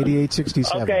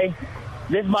 210-308-8867? Okay,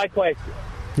 this is my question.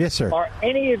 Yes, sir. Are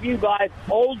any of you guys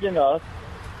old enough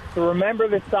to remember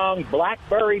the song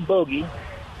Blackberry Boogie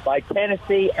by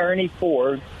Tennessee Ernie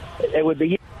Ford? It would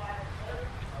be...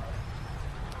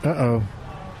 Uh-oh.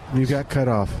 You got cut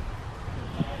off.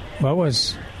 What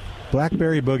was...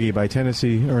 Blackberry Boogie by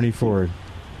Tennessee Ernie Ford.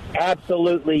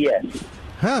 Absolutely, yes.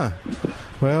 Huh.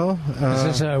 Well,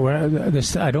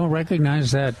 I don't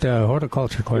recognize that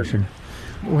horticulture question.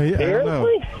 Well, I don't know.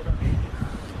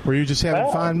 Were you just having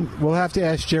fun? We'll have to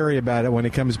ask Jerry about it when he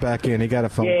comes back in. He got a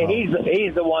phone call. Yeah,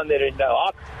 he's the one that didn't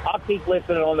know. I'll keep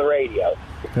listening on the radio.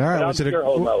 All right.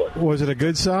 Was it a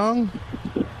good song?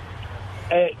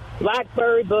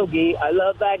 Blackberry Boogie. I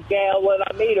love that gal when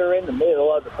I meet her in the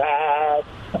middle of the path.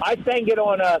 I sang it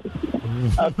on a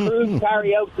cruise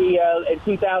karaoke in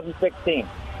 2016.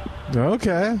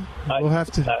 Okay. We'll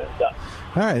have to. All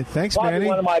right. Thanks, Manny.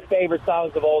 One of my favorite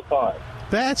songs of all time.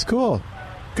 That's cool.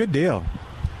 Good deal.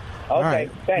 Okay, all right.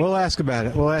 thanks. We'll ask about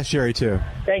it. We'll ask Jerry, too.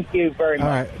 Thank you very much. All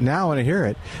right. Now I want to hear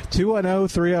it.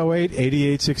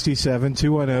 210-308-8867,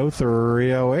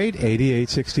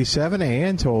 210-308-8867,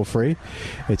 and toll-free.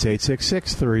 It's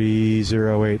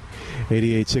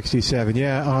 866-308-8867.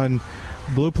 Yeah, on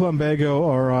Blue Plumbago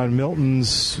or on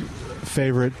Milton's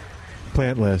favorite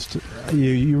plant list,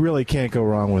 you really can't go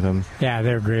wrong with them. Yeah,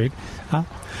 they're great.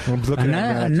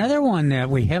 Another one that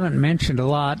we haven't mentioned a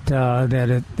lot,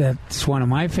 that's one of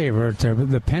my favorites, are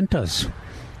the pentas,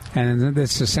 and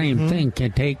it's the same thing.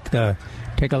 Can take a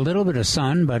little bit of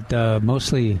sun, but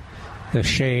mostly the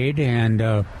shade and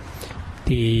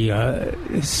the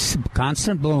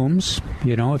constant blooms.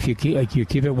 If you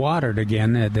keep it watered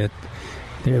again, that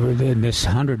in this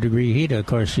 100-degree heat, of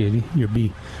course, you'd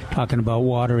be talking about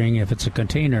watering if it's a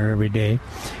container every day,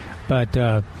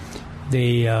 but.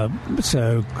 It's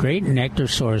a great nectar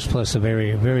source, plus a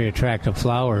very, very attractive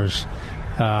flowers.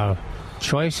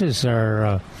 Choices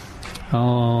are,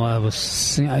 let's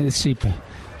see,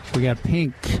 we got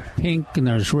pink, and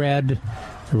there's red.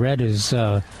 The red is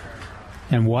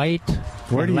and white,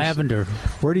 and lavender.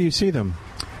 Where do you see them?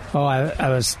 Oh, I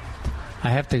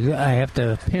have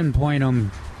to pinpoint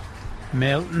them.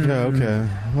 Milton. Oh, okay.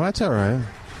 Well, that's all right.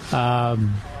 I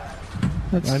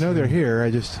know they're here.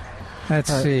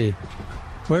 Let's see.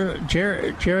 Where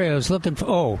Jerry, I was looking for.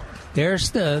 Oh,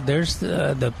 there's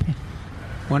the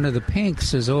one of the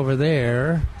pinks is over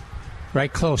there,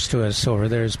 right close to us. Over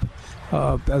there's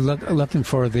looking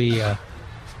for the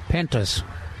pentas.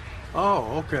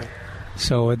 Oh, okay.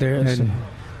 So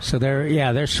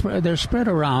they're spread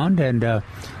around, and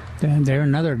they're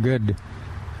another good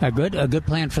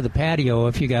plant for the patio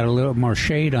if you got a little more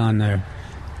shade on there,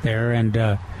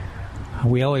 and.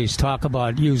 We always talk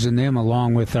about using them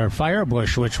along with our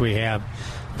firebush, which we have.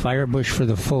 Firebush for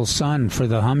the full sun for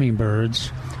the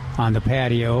hummingbirds on the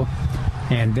patio.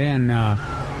 And then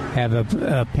have a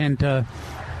pentas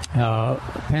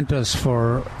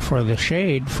for the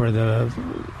shade for the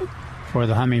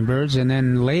hummingbirds. And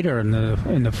then later in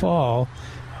the fall,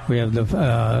 we have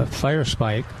the fire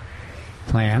spike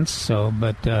plants. So,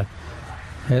 but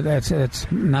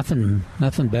that's nothing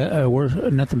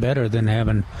better than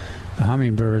having the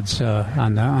hummingbirds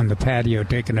on the patio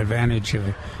taking advantage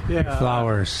of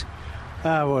flowers.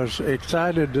 I was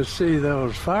excited to see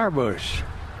those large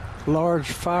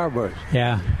firebush.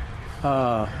 Yeah.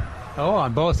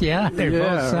 On both. Yeah, they're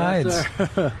both sides.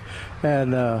 Right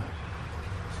and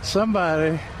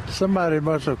somebody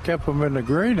must have kept them in the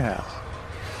greenhouse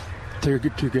to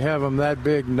have them that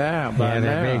big now.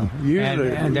 Big.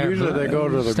 Usually they go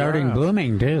to the starting ground.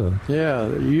 Blooming too. Yeah,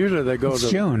 usually they go it's to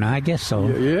June, I guess so.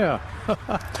 Yeah. All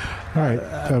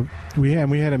right, we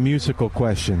had a musical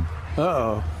question.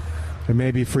 Uh-oh. And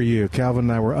maybe for you, Calvin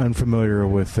and I were unfamiliar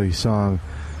with the song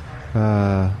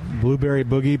 "Blueberry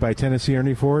Boogie" by Tennessee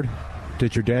Ernie Ford.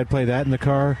 Did your dad play that in the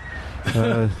car?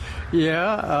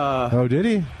 Yeah. Oh, did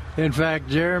he? In fact,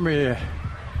 Jeremy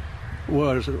we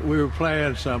were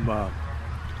playing some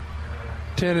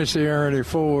Tennessee Ernie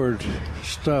Ford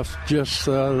stuff just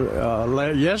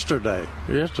yesterday,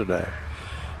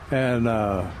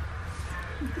 and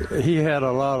he had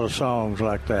a lot of songs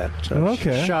like that.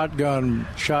 Okay. Shotgun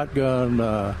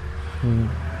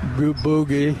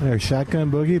Boogie. There's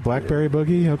Shotgun Boogie, Blackberry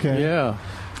Boogie. Okay. Yeah.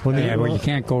 Well, you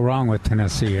can't go wrong with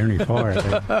Tennessee Ernie Ford.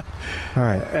 All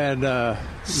right. And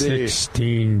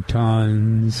 16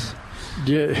 tons.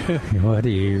 What do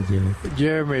you do?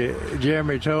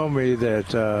 Jeremy told me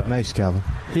that nice, Calvin.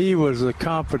 He was the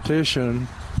competition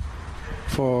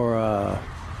for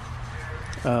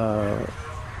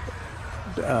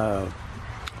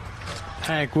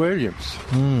Hank Williams.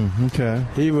 Okay.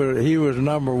 He was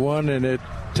number one in it.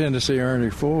 Tennessee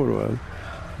Ernie Ford was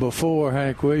before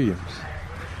Hank Williams.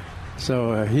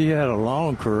 So he had a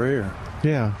long career.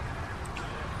 Yeah.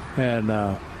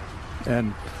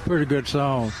 And pretty good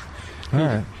songs. All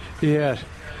right. He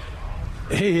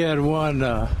had one.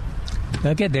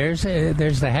 Look at there's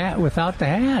the hat without the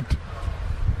hat.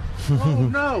 Oh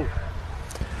no.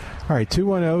 All right,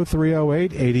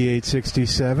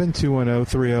 210-308-8867,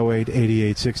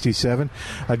 210-308-8867.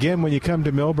 Again, when you come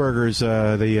to Milberger's,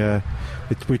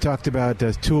 we talked about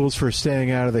tools for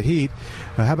staying out of the heat.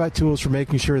 How about tools for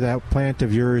making sure that plant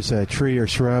of yours, tree or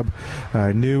shrub,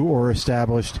 new or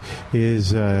established,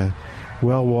 is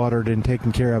well watered and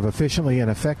taken care of efficiently and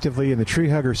effectively, and the Tree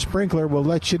Hugger Sprinkler will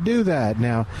let you do that.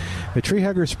 Now, the Tree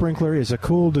Hugger Sprinkler is a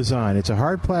cool design. It's a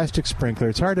hard plastic sprinkler.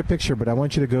 It's hard to picture, but I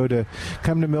want you to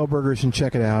come to Milberger's and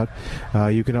check it out.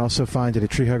 You can also find it at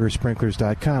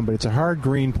treehuggersprinklers.com, but it's a hard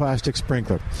green plastic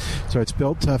sprinkler. So it's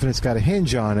built tough, and it's got a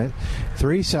hinge on it.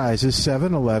 3 sizes,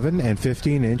 7, 11, and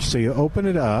 15 inch. So you open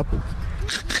it up.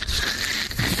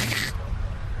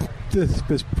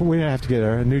 We have to get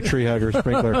a new Tree Hugger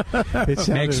Sprinkler. It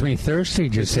makes me thirsty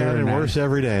just hearing that. Worse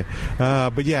every day.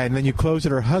 But yeah, and then you close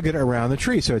it or hug it around the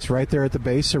tree. So it's right there at the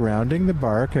base surrounding the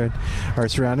bark or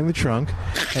surrounding the trunk.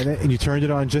 And you turned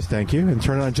it on and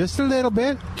turn it on just a little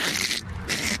bit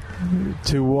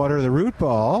to water the root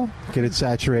ball, get it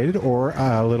saturated, or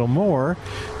a little more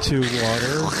to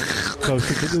water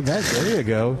closer to that. There you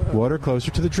go. Water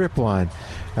closer to the drip line.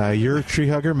 Your Tree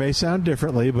Hugger may sound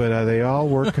differently, but they all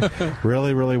work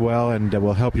really, really well and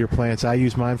will help your plants. I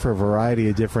use mine for a variety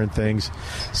of different things.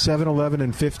 7, 11,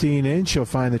 and 15 inch. You'll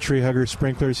find the Tree Hugger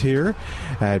sprinklers here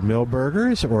at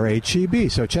Milberger's or HEB.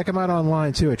 So check them out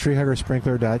online, too, at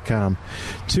treehuggersprinkler.com.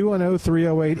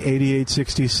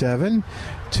 210-308-8867.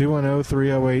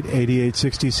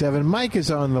 210-308-8867. Mike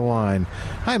is on the line.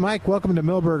 Hi, Mike. Welcome to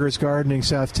Milberger's Gardening,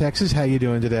 South Texas. How you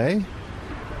doing today?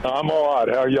 I'm all right.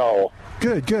 How are y'all?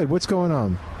 Good. What's going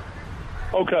on?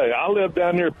 Okay, I live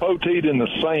down near Poteet in the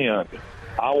Sand.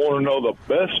 I want to know the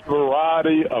best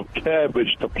variety of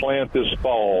cabbage to plant this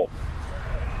fall.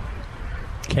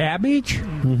 Cabbage?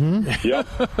 Mm-hmm.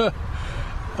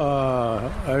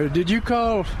 Yep. Did you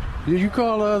call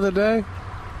the other day?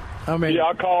 Yeah,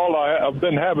 I called. I've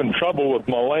been having trouble with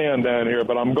my land down here,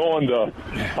 but I'm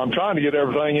trying to get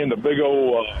everything into big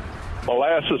old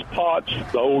molasses pots,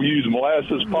 the old used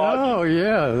molasses pots. Oh,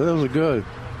 yeah, those are good.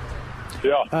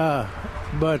 Yeah.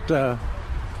 But I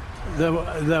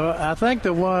think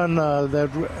the one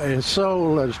that is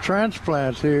sold as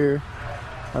transplants here,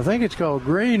 I think it's called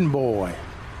Green Boy.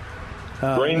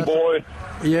 Green Boy?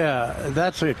 Yeah,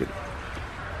 that's it.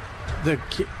 The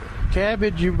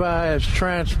cabbage you buy as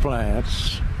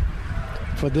transplants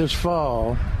for this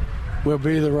fall will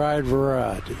be the right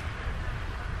variety.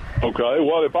 Okay,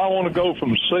 well, if I want to go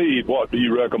from seed, what do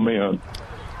you recommend?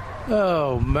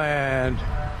 Oh, man.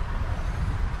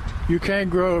 You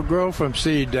can't grow from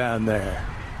seed down there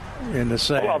in the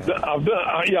sand. Well, I've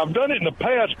done it in the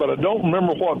past, but I don't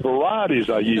remember what varieties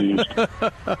I used.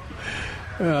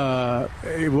 Well,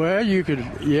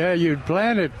 you'd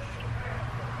plant it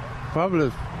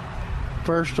probably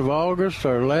 1st of August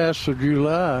or last of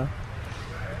July.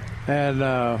 And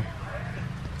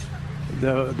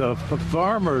the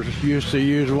farmers used to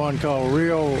use one called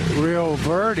Rio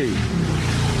Verde.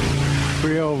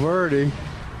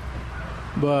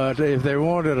 But if they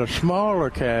wanted a smaller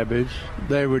cabbage,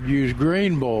 they would use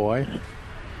Green Boy.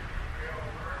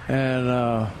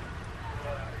 And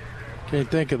can't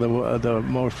think of the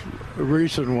most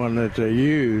recent one that they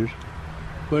use.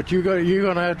 But you're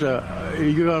gonna have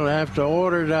to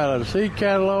order it out of the seed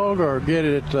catalog or get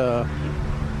it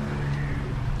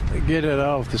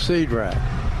off the seed rack.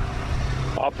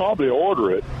 I'll probably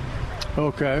order it.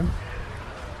 Okay.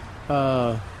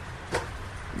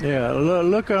 Yeah,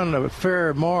 look on the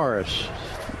Fair Morris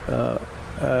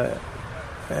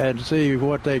and see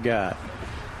what they got.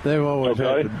 They've always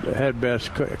had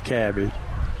best cabbage.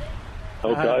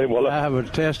 Okay, I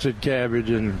haven't tested cabbage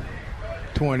in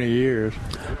 20 years.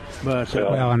 But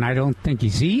well, and I don't think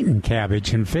he's eaten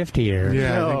cabbage in 50 years.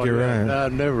 Yeah, I think you're right.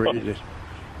 I'd never eat it.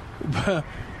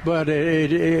 But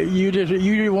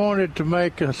you wanted to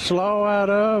make a slaw out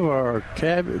of, or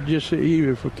cabbage, just eat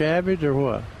it for cabbage, or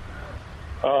what?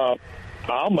 I'll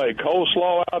make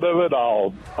coleslaw out of it. I'll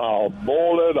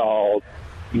boil it. I'll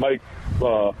make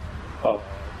those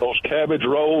cabbage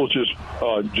rolls. Just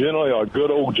generally a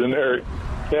good old generic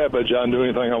cabbage. I can do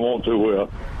anything I want to with.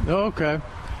 Okay.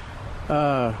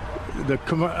 I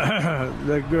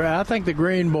think the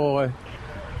Green Boy.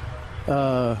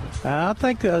 I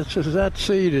think that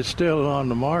seed is still on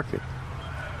the market.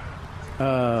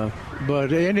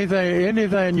 But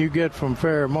anything you get from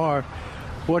Fair Marsh,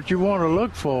 what you want to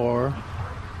look for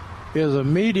is a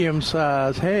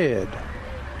medium-sized head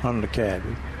on the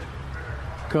cabbage.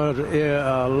 Because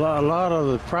a lot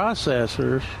of the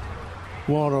processors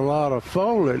want a lot of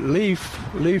foliage,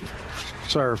 leaf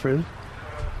surface,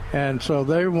 and so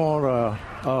they want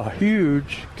a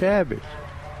huge cabbage.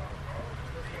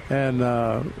 And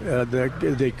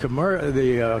the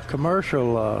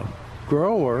commercial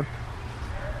grower,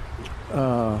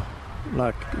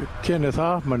 like Kenneth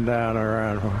Hoffman down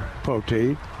around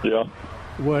Poteet,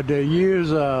 would they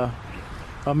use a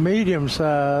medium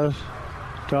size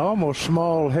to almost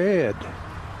small head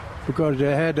because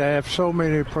they had to have so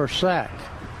many per sack.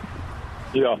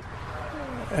 Yeah.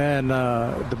 And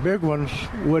the big ones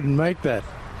wouldn't make that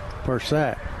per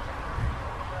sack.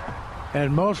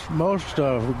 And most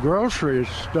groceries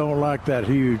don't like that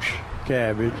huge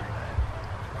cabbage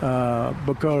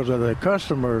because of the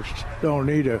customers don't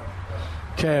need a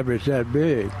cabbage that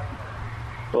big.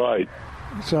 Right.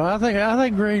 So I think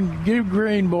give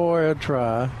Green Boy a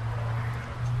try.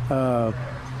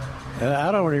 And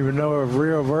I don't even know if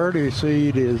Rio Verde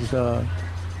seed is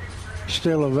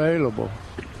still available,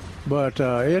 but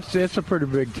it's a pretty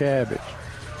big cabbage.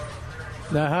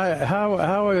 Now,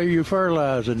 how are you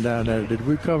fertilizing down there? Did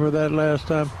we cover that last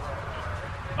time?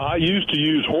 I used to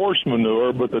use horse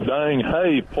manure, but the dang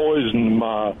hay poisoned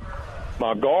my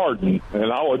garden,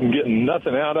 and I wasn't getting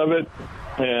nothing out of it.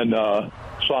 And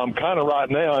so I'm kind of right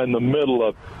now in the middle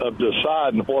of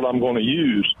deciding what I'm going to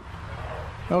use.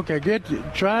 Okay,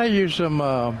 try use some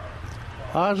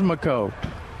Osmocote,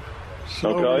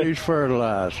 slow-release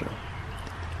fertilizer.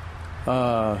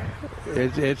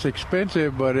 It's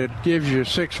expensive, but it gives you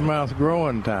 6-month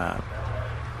growing time.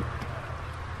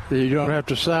 You don't have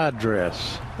to side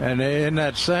dress, and in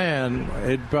that sand,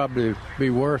 it'd probably be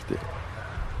worth it.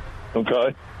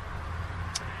 Okay.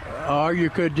 Or you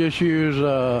could just use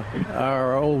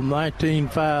our old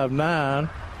 1959.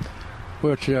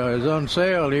 Which is on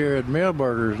sale here at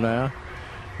Milberger's now,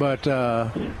 but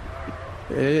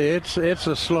it's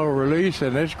a slow release,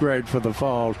 and it's great for the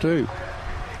fall too,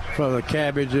 for the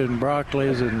cabbage and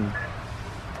broccolis and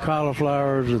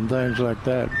cauliflowers and things like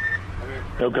that.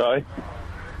 Okay.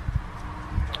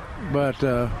 But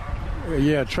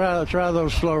yeah, try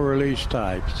those slow release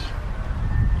types.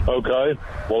 Okay.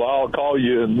 Well, I'll call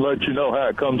you and let you know how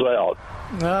it comes out.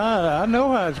 I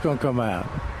know how it's going to come out.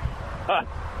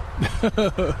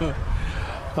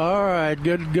 All right.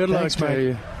 Good luck to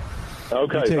you.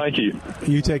 Okay, thank you.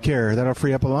 You take care. That'll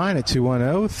free up a line at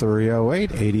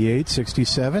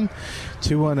 210-308-8867.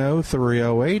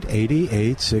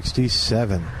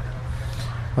 210-308-8867.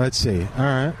 Let's see. All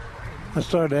right. I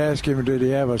started asking him, did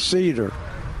he have a seeder?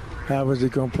 How was he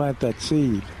going to plant that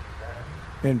seed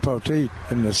in poteet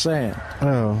in the sand?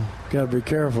 Oh. Got to be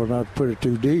careful not to put it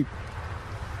too deep.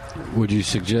 Would you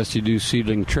suggest you do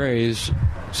seedling trays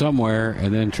somewhere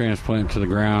and then transplant to the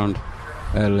ground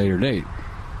at a later date?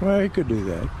 Well, you could do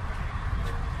that.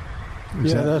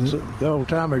 That's the old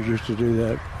timers used to do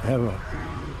that. Have a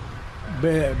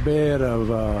bed of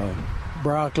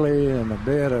broccoli and a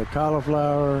bed of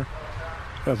cauliflower,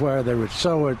 where they would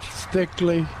sow it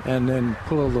thickly and then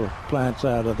pull the plants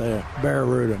out of there, bare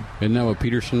root them. Isn't that what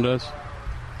Peterson does?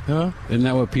 Huh? Isn't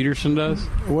that what Peterson does?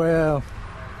 Well,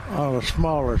 on a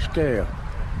smaller scale.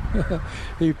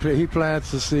 He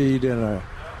plants the seed in a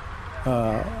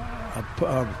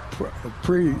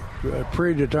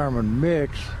predetermined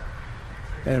mix,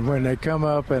 and when they come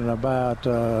up in about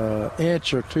an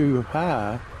inch or two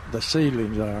high, the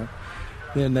seedlings are,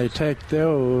 then they take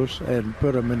those and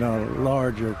put them in a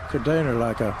larger container,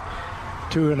 like a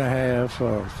 2.5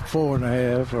 or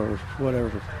 4.5 or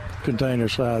whatever container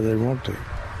size they want to.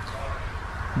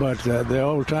 But the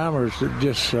old timers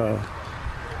just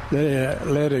they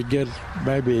let it get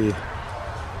maybe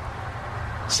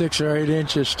 6 or 8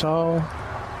 inches tall,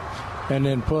 and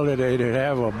then pull it. It'd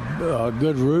have a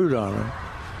good root on it,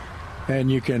 and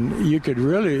you could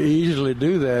really easily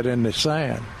do that in the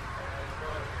sand.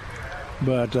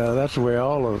 But that's the way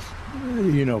all of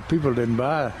people didn't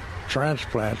buy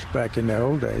transplants back in the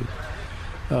old days.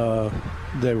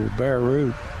 They were bare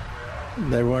root.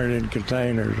 They weren't in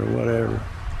containers or whatever.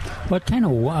 What kind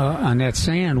of on that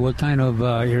sand? What kind of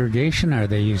irrigation are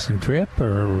they using? Drip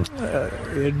or?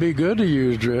 It'd be good to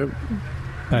use drip.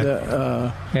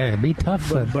 Yeah, it'd be tough.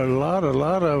 But a lot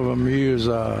of them use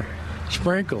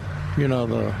sprinkle.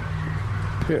 The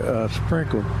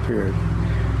sprinkle period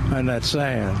on that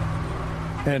sand,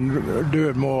 and do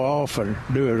it more often.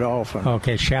 Do it often.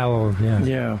 Okay, shallow. Yeah.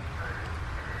 Yeah.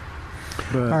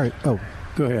 But, all right. Oh.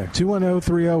 Go ahead.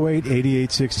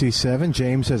 210-308-8867.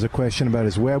 James has a question about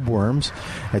his webworms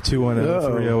at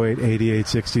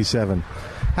 210-308-8867.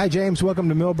 Hi, James. Welcome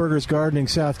to Milberger's Gardening,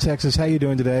 South Texas. How you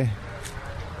doing today?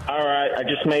 All right. I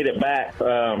just made it back.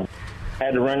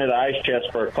 Had to run to the ice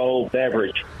chest for a cold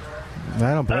beverage.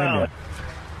 I don't blame you.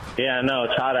 Yeah, I know.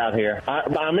 It's hot out here.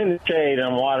 I'm in the shade.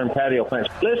 I'm watering patio plants.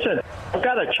 Listen, I've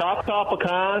got a Choctaw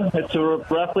pecan. It's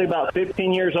roughly about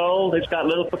 15 years old. It's got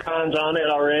little pecans on it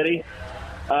already.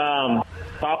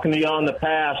 Talking to you on the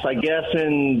past, I guess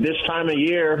in this time of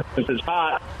year, since it's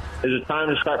hot, is it time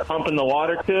to start pumping the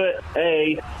water to it?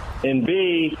 A, And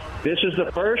B, this is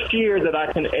the first year that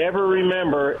I can ever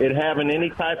remember it having any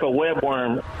type of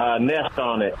webworm nest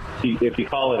on it, if you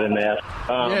call it a nest.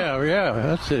 Yeah,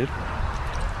 that's it.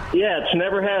 Yeah, it's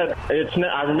never had.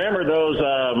 I remember those.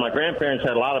 My grandparents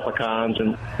had a lot of pecans,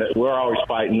 and we're always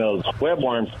fighting those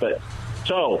webworms. But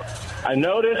so I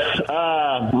noticed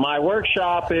my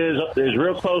workshop is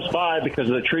real close by because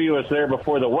the tree was there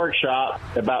before the workshop.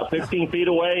 About 15 feet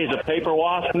away is a paper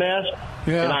wasp nest.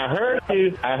 Yeah. And I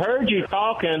heard you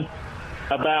talking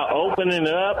about opening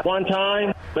it up one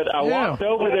time, but I walked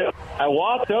over there. I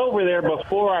walked over there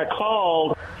before I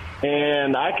called.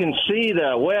 And I can see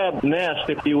the web nest,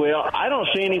 if you will. I don't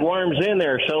see any worms in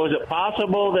there. So is it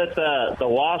possible that the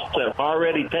wasps have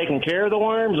already taken care of the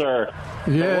worms, or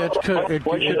what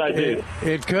should I do?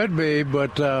 It could be,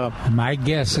 but my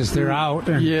guess is they're out.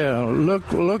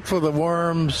 Look for the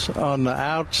worms on the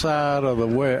outside of the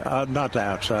web. Not the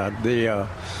outside. The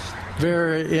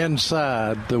very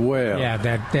inside the web. Yeah,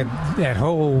 that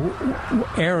whole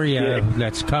area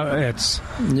that's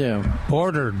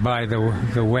bordered by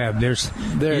the web. They're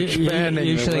expanding.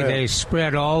 Usually the web. They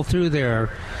spread all through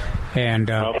there, and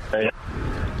okay.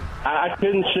 I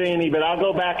couldn't see any, but I'll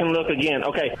go back and look again.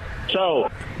 Okay,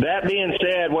 so that being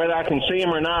said, whether I can see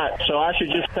them or not, so I should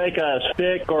just take a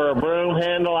stick or a broom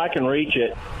handle. I can reach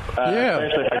it,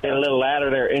 especially if I get a little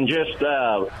ladder there, and just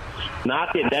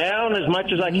knock it down as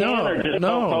much as I can, or just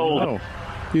no.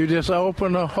 You just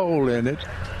open a hole in it.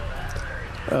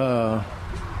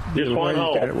 Just one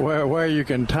hole. Where you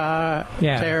can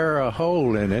tear a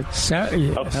hole in it,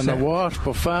 and the wasp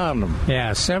will find them.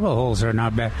 Yeah, several holes are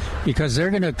not bad because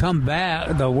they're going to come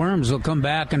back. The worms will come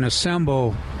back and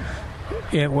assemble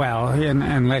it. Well,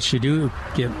 unless you do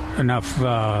get enough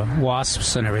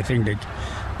wasps and everything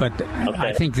but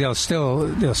I think they'll still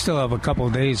have a couple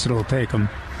of days it'll take them,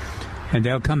 and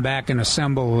they'll come back and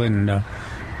assemble in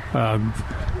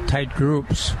tight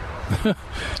groups.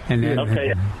 And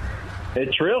then.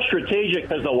 It's real strategic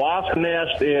because the wasp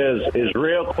nest is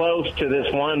real close to this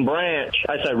one branch.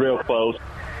 I say real close,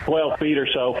 12 feet or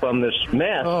so from this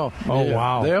nest. Oh,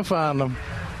 wow. They'll find them.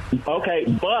 Okay,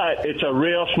 but it's a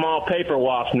real small paper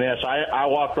wasp nest. I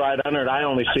walked right under it. I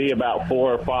only see about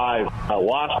 4 or 5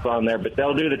 wasps on there, but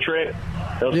they'll do the trick.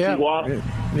 They'll see wasps.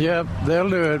 Yep, they'll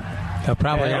do it. They'll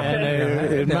probably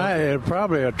it'll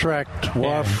probably attract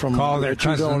wasps from their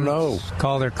cousins, you don't know.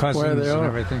 Call their cousins where they are. And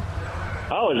everything.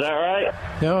 Oh, is that right?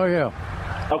 Oh, yeah.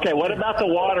 Okay, what about the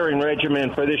watering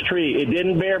regimen for this tree? It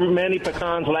didn't bear many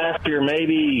pecans last year,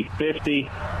 maybe 50,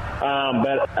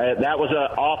 but that was an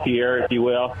off year, if you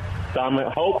will. So I'm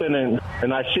hoping,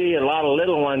 and I see a lot of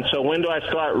little ones, so when do I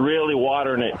start really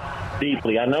watering it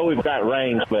deeply? I know we've got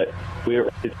rains, but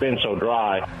it's been so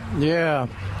dry. Yeah.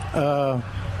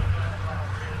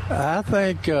 I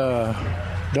think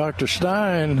Dr.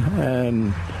 Stein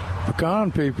and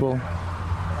pecan people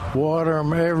water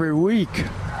them every week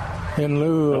in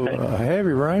lieu of a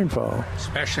heavy rainfall.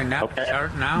 Especially now.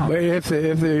 Now. But if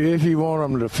you want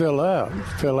them to fill out.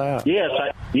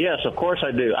 Yes, of course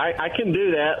I do. I can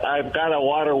do that. I've got a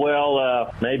water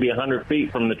well maybe 100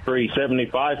 feet from the tree,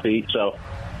 75 feet. So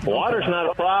water's not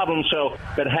a problem. So,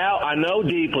 but how I know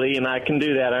deeply, and I can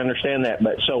do that. I understand that.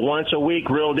 But so once a week,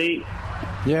 real deep,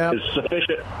 is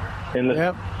sufficient.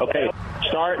 Okay,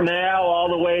 start now all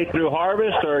the way through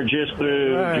harvest, or just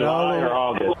through July or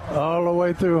August? All the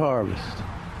way through harvest.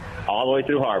 All the way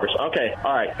through harvest. Okay,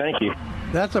 all right, thank you.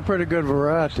 That's a pretty good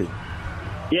variety.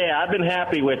 Yeah, I've been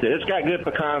happy with it. It's got good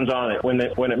pecans on it when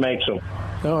it makes them.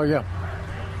 Oh, yeah.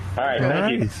 All right,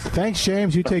 thank you. Thanks,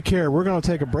 James. You take care. We're going to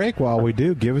take a break. While we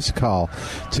do, give us a call.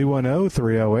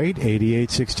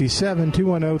 210-308-8867.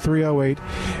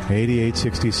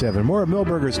 210-308-8867. More of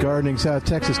Milberger's Gardening South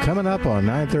Texas coming up on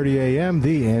 9:30 a.m.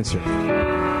 The Answer.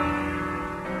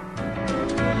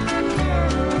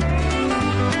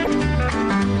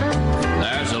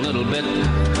 There's a little bit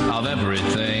of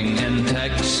everything in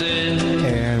Texas.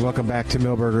 And welcome back to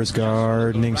Milberger's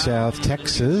Gardening South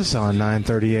Texas on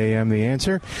 9:30 a.m. The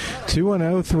Answer.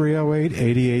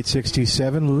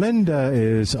 210-308-8867. Linda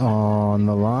is on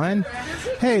the line.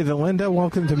 Hey, Linda.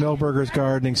 Welcome to Milberger's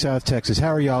Gardening South Texas. How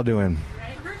are y'all doing?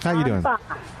 How you doing? Fine.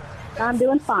 I'm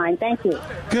doing fine. Thank you.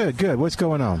 Good. What's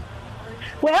going on?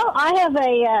 Well, I have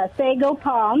a sago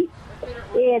palm.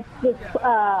 I've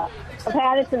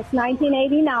had it since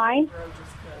 1989.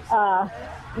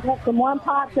 Went from one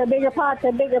pot to a bigger pot to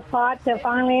a bigger pot to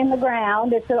finally in the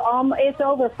ground. It's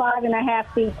over 5.5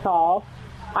 feet tall.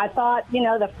 I thought,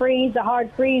 the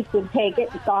hard freeze would take it,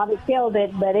 and thought it killed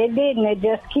it, but it didn't. It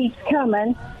just keeps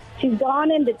coming. She's gone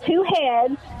into 2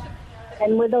 heads,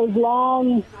 and with those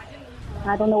long,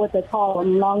 I don't know what they call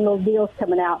them, long little deals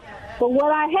coming out. But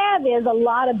what I have is a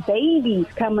lot of babies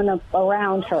coming up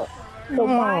around her.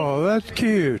 So that's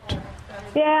cute.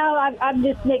 Yeah, I've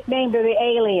just nicknamed her the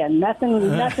alien. Nothing is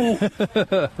going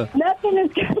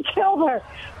to kill her.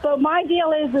 But my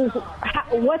deal is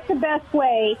what's the best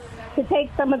way to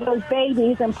take some of those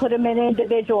babies and put them in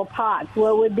individual pots?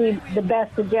 What would be the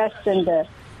best suggestion to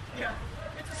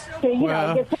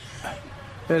get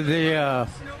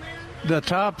the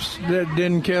tops that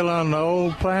didn't kill on the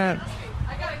old plant?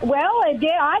 Well, it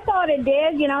did. I thought it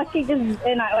did. She just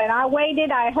when I waited,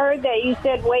 I heard that you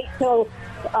said wait till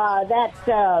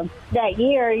that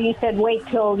year. You said wait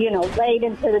till late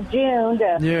into the June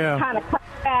to kind of cut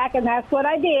back, and that's what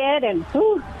I did. And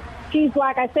she's,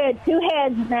 like I said, 2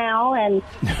 heads now, and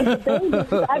the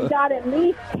babies, I've got at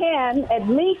least 10,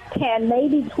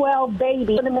 maybe 12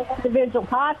 babies. Put them in individual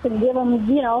pots and give them.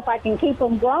 If I can keep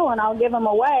them growing, I'll give them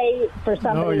away for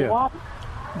somebody who wants.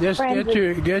 Just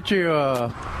get you a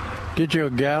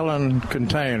gallon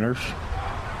containers,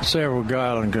 several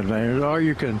gallon containers, or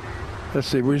you can. Let's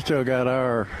see, we still got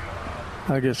I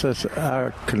guess that's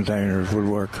our containers would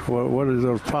work. What are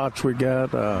those pots we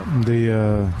got?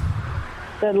 The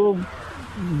little.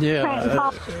 Do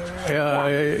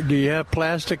you have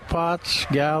plastic pots,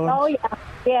 gallons? Oh yeah,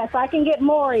 yes. I can get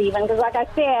more even because, like I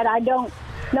said, I don't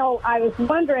know. I was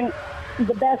wondering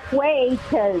the best way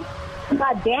to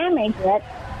not damage it.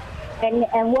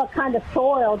 And what kind of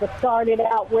soil to start it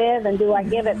out with, and do I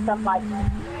give it something like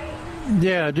that?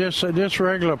 Yeah, just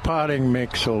regular potting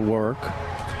mix will work.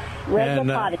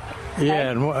 Regular potting. Okay.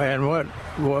 Yeah, and what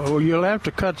you'll have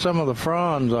to cut some of the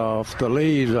fronds off, the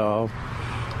leaves off,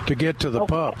 to get to the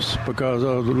pups because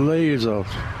those leaves will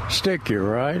stick you,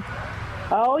 right?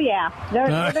 Oh yeah, they're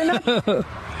not.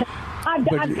 I've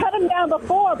cut them down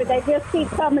before, but they just keep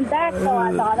coming back. So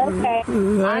I thought, okay,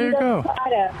 I'm going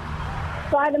to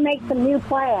try to make some new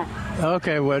plants.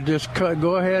 Okay, well, just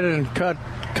go ahead and cut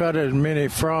as many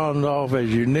fronds off as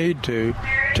you need to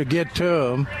get to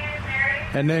them,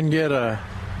 and then get a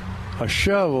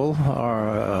shovel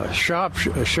or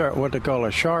what they call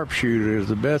a sharpshooter is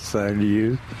the best thing to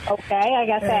use. Okay, I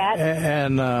got that.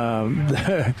 And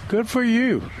good for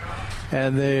you.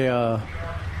 And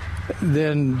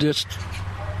then just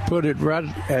put it right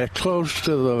close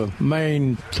to the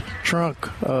main trunk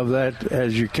of that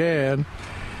as you can,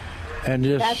 and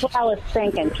just. That's what I was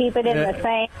thinking. Keep it in the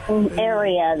same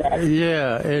area.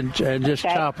 And just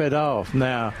chop it off.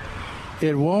 Now,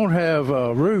 it won't have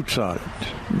roots on it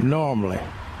normally.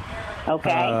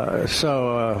 Okay.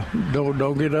 So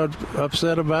don't get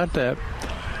upset about that.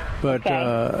 But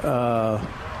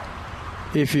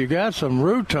if you got some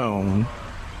rooting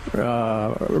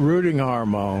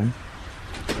hormone.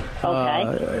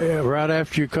 Right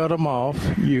after you cut them off,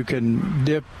 you can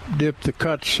dip the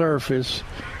cut surface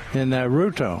in that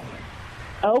rooton.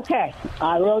 Okay,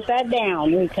 I wrote that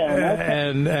down. Rooton.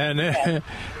 Okay.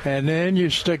 And then you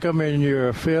stick them in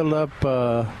your filled up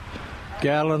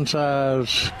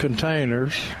gallon-size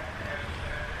containers,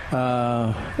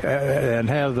 and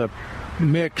have the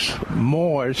mix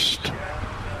moist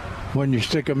when you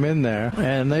stick them in there,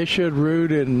 and they should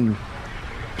root in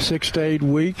 6 to 8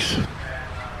 weeks.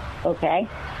 Okay.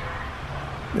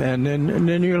 And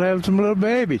then you'll have some little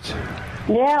babies.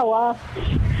 Yeah, well,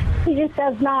 he just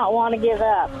does not want to give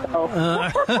up.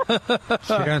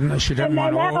 So. She doesn't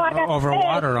want to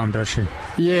overwater them, does she?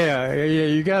 Yeah.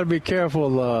 You got to be careful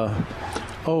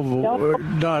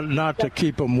not to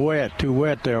keep them wet. Too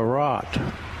wet, they'll rot.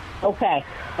 Okay,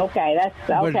 that's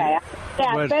okay.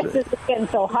 Especially it's getting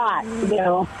so hot,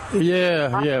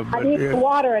 Yeah. I need to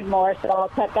water it more, so I'll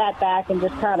cut that back and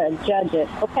just kind of judge it.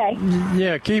 Okay.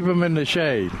 Yeah, keep them in the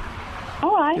shade.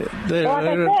 All right. Like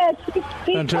I said,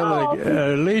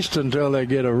 at least until they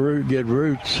get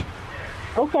roots.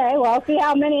 Okay. Well, I'll see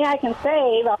how many I can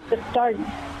save. I'll just start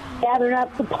gathering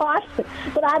up the pots.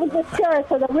 But I was just curious.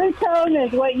 So the root tone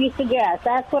is what you suggest.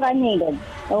 That's what I needed.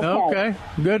 Okay.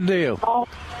 Good deal.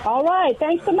 All right.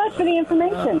 Thanks so much for the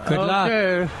information. Good luck.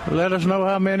 Okay. Let us know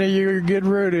how many you get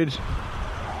rooted.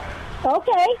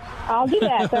 Okay. I'll do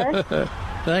that, sir.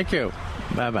 Thank you.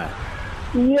 Bye-bye.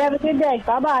 You have a good day.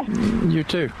 Bye-bye. You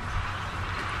too.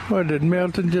 What, did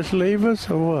Milton just leave us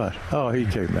or what? Oh, he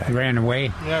came back. Ran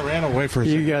away. Yeah, ran away for a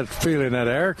second. You got feeling that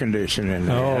air conditioning in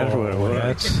there. Oh, that's what it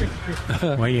was.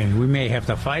 Well, we may have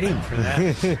to fight him for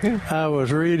that. I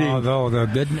was reading. Although the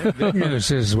good news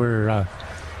is we're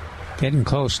getting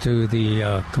close to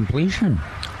the completion.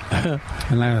 And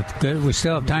we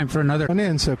still have time for another one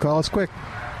in, so call us quick.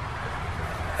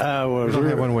 We don't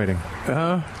have one waiting.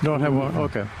 Don't have one?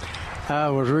 Okay. I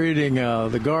was reading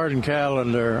the garden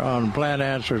calendar on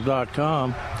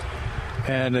plantanswers.com,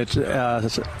 and it's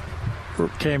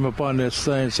came upon this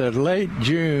thing and said late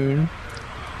June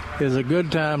is a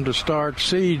good time to start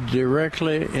seed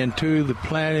directly into the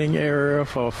planting area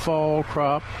for fall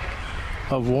crop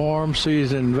of warm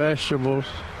season vegetables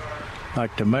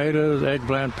like tomatoes,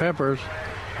 eggplant, peppers.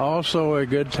 Also a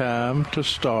good time to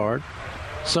start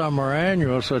summer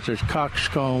annuals such as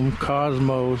coxcomb,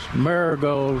 cosmos,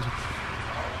 marigolds,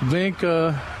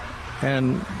 vinca,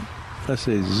 and let's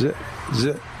see,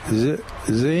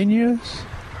 zinnias.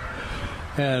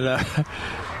 And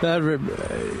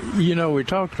we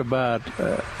talked about,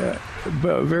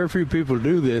 very few people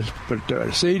do this, but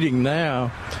seeding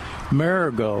now,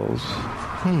 marigolds,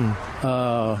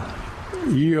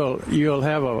 you'll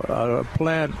have a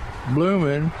plant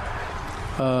blooming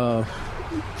at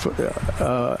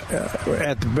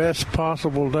the best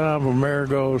possible time for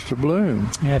marigolds to bloom.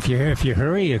 Yeah, if you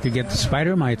hurry, you could get the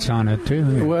spider mites on it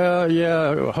too. Well,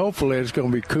 yeah. Hopefully, it's going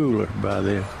to be cooler by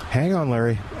then. Hang on,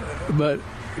 Larry. But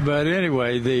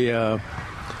anyway, it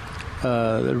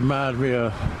reminds me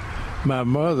of my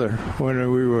mother when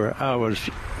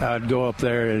I'd go up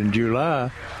there in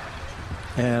July,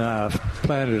 and I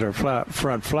planted her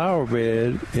front flower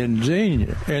bed in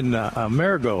zinnia, in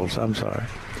marigolds. I'm sorry.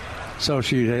 So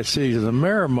she sees the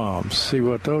marimoms, see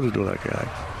what those look like.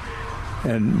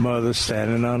 And Mother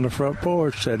standing on the front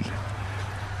porch said,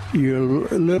 "You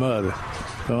little mother,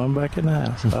 going back in the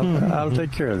house. I'll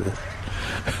take care of this."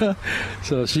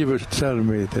 So she was telling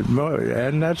me that,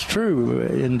 and that's true.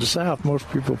 In the South, most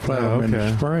people plant them in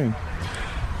the spring.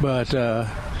 But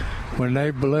when they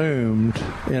bloomed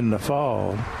in the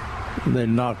fall, they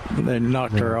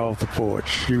knocked her off the porch.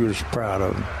 She was proud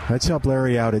of them. Let's help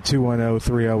Larry out at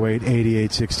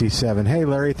 210-308-8867. Hey,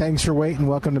 Larry, thanks for waiting.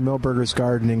 Welcome to Milberger's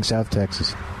Gardening, South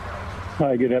Texas.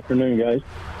 Hi, good afternoon, guys.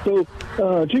 So,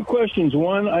 2 questions.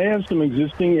 One, I have some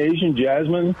existing Asian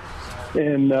jasmine,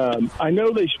 and I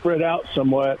know they spread out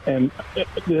somewhat, and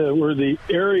where the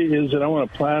area is that I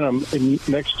want to plant them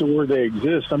next to where they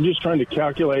exist, I'm just trying to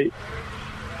calculate.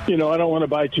 I don't want to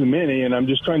buy too many, and I'm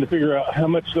just trying to figure out how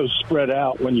much those spread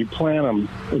out when you plant them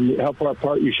and how far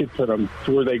apart you should put them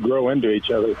to where they grow into each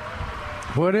other.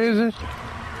 What is it?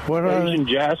 What are Asian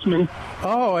jasmine.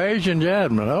 Oh, Asian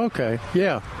jasmine. Okay,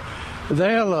 yeah.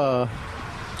 They'll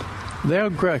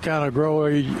kind of grow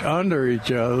under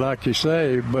each other, like you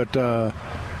say, but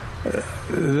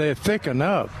they thicken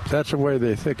up. That's the way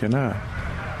they thicken up.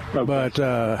 Okay. But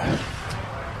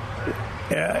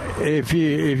if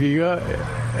you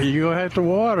gonna have to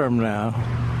water them now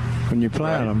when you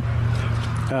plant them.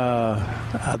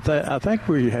 I think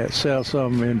we sell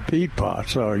some in peat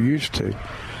pots, or used to.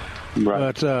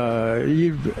 Right. But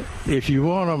if you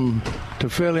want them to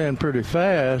fill in pretty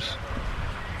fast,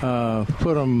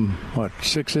 put them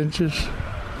 6 inches,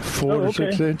 4 to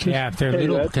 6 inches. Yeah, if they're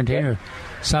little container.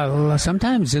 So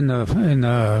sometimes in the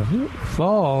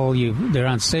fall, they're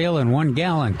on sale in 1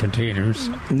 gallon containers.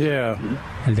 Yeah,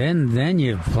 and then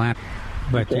you plant.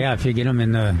 But yeah, if you get them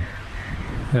in the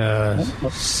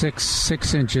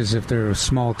 6 inches, if they're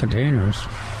small containers.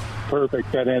 Perfect.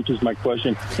 That answers my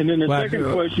question. And then the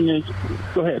second question is,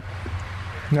 go ahead.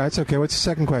 No, it's okay. What's the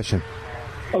second question?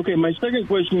 Okay, my second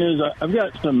question is, I've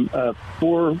got some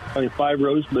 4 or 5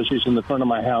 rose bushes in the front of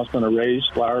my house on a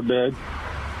raised flower bed.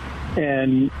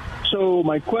 And so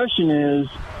my question is,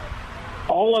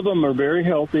 all of them are very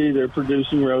healthy. They're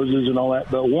producing roses and all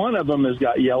that. But one of them has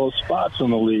got yellow spots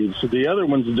on the leaves, so the other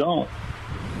ones don't.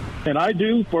 And I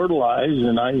do fertilize,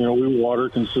 and we water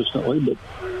consistently, but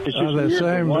it's just weird.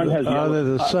 Are they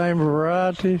the same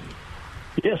variety?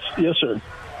 Yes, sir.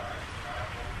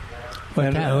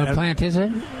 What plant is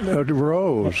it?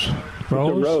 Rose. It's a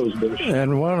rose bush.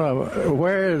 And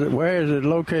where is it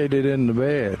located in the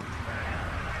bed?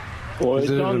 Well,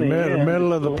 is it in the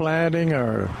middle of the planting,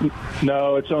 or?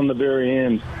 No, it's on the very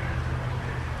end.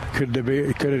 Could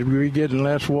it be getting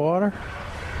less water?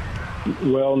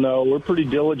 Well, no, we're pretty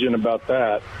diligent about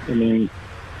that. I mean,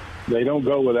 they don't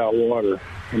go without water.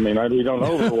 I mean, we don't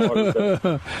overwater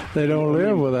them. They don't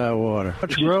live without water.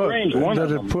 Much growth.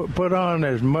 Does it put on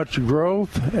as much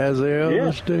growth as the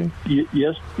others do?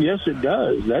 Yes, it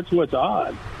does. That's what's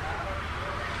odd.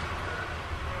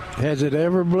 Has it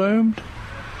ever bloomed?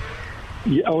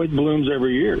 Yeah, it blooms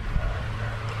every year.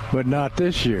 But not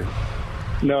this year.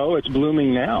 No, it's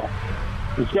blooming now.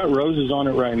 It's got roses on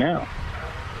it right now.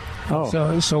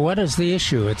 Oh. So what is the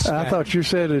issue? I thought you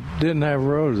said it didn't have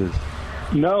roses.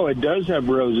 No, it does have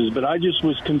roses, but I just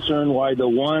was concerned why the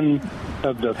one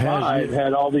of the 5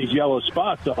 had all these yellow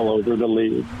spots all over the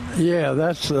leaf. Yeah,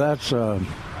 that's 2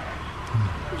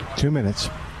 minutes.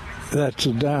 That's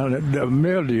down at the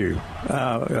mildew.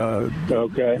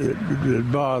 Okay.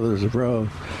 It bothers the rose.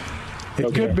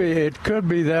 It could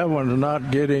be that one's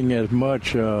not getting as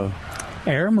much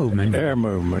air movement. Air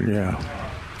movement, yeah.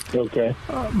 Okay.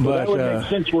 But that would make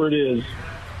sense where it is.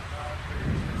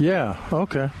 Yeah.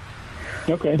 Okay.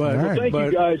 Okay. Well, thank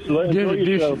you guys.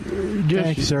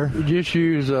 Thanks, sir. Just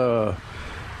use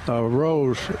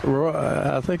Rose.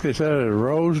 I think they said it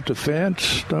Rose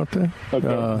Defense, don't they?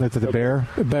 Okay. That's the bear.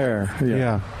 Bear.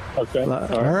 Yeah. Okay.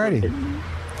 All righty.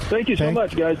 Thank you so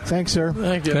much, guys. Thanks, sir.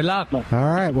 Thank you. Good luck. All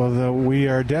right. Well, we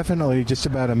are definitely just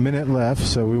about a minute left,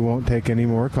 so we won't take any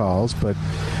more calls. But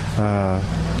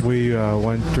we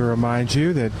want to remind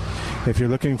you that if you're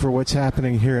looking for what's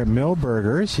happening here at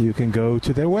Milberger's, you can go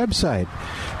to their website,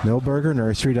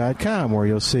 milbergernursery.com, where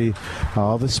you'll see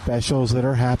all the specials that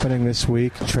are happening this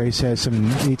week. Trace has some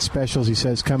neat specials, he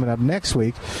says, coming up next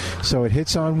week. So it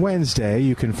hits on Wednesday.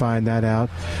 You can find that out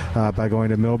by going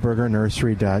to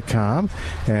milbergernursery.com,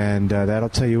 and that'll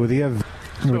tell you the event.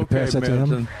 Okay,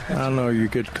 Milton. I know you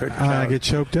get I get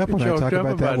choked up when I talk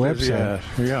about that website.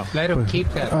 Yeah. Let him keep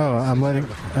that. Oh, I'm letting.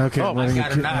 Okay. Oh, I've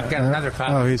got another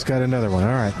copy. Oh, he's got another one.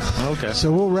 All right. Okay.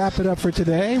 So we'll wrap it up for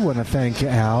today. Want to thank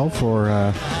Al for.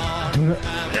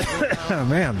 Oh,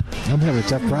 man, I'm having a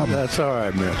tough problem. That's all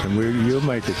right, Milton. You'll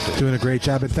make it. Doing a great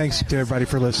job, and thanks to everybody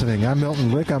for listening. I'm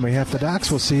Milton Glueck on behalf of the Docs.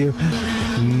 We'll see you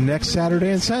next Saturday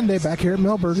and Sunday back here at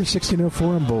Milberger,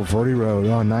 1604 on Boulevardy Road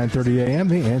on 9:30 a.m.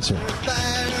 The Answer.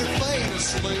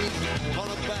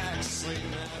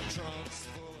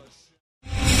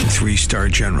 Three-star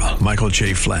General Michael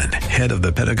J. Flynn, head of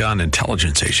the Pentagon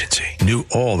Intelligence Agency, knew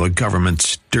all the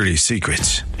government's dirty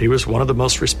secrets. He was one of the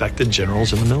most respected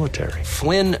generals in the military.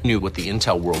 Flynn knew what the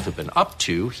intel world had been up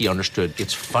to. He understood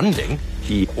its funding.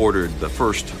 He ordered the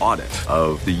first audit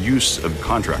of the use of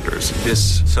contractors.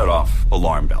 This set off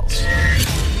alarm bells.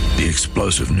 The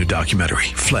explosive new documentary,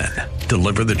 Flynn,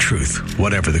 Deliver the Truth,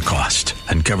 Whatever the Cost,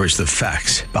 uncovers the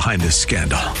facts behind this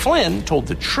scandal. Flynn told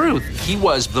the truth. He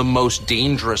was the most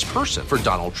dangerous person for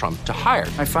Donald Trump to hire.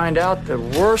 I find out the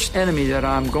worst enemy that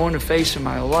I'm going to face in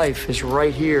my life is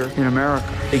right here in America.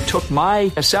 They took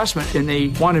my assessment and they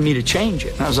wanted me to change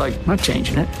it. And I was like, I'm not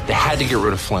changing it. They had to get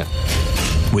rid of Flynn.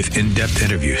 With in-depth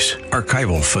interviews,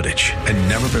 archival footage, and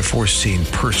never-before-seen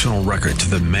personal records of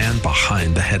the man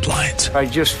behind the headlines. I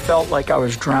just felt like I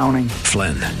was drowning.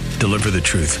 Flynn, Deliver the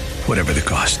Truth, Whatever the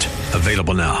Cost.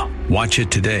 Available now. Watch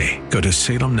it today. Go to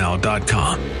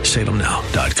salemnow.com.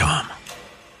 salemnow.com.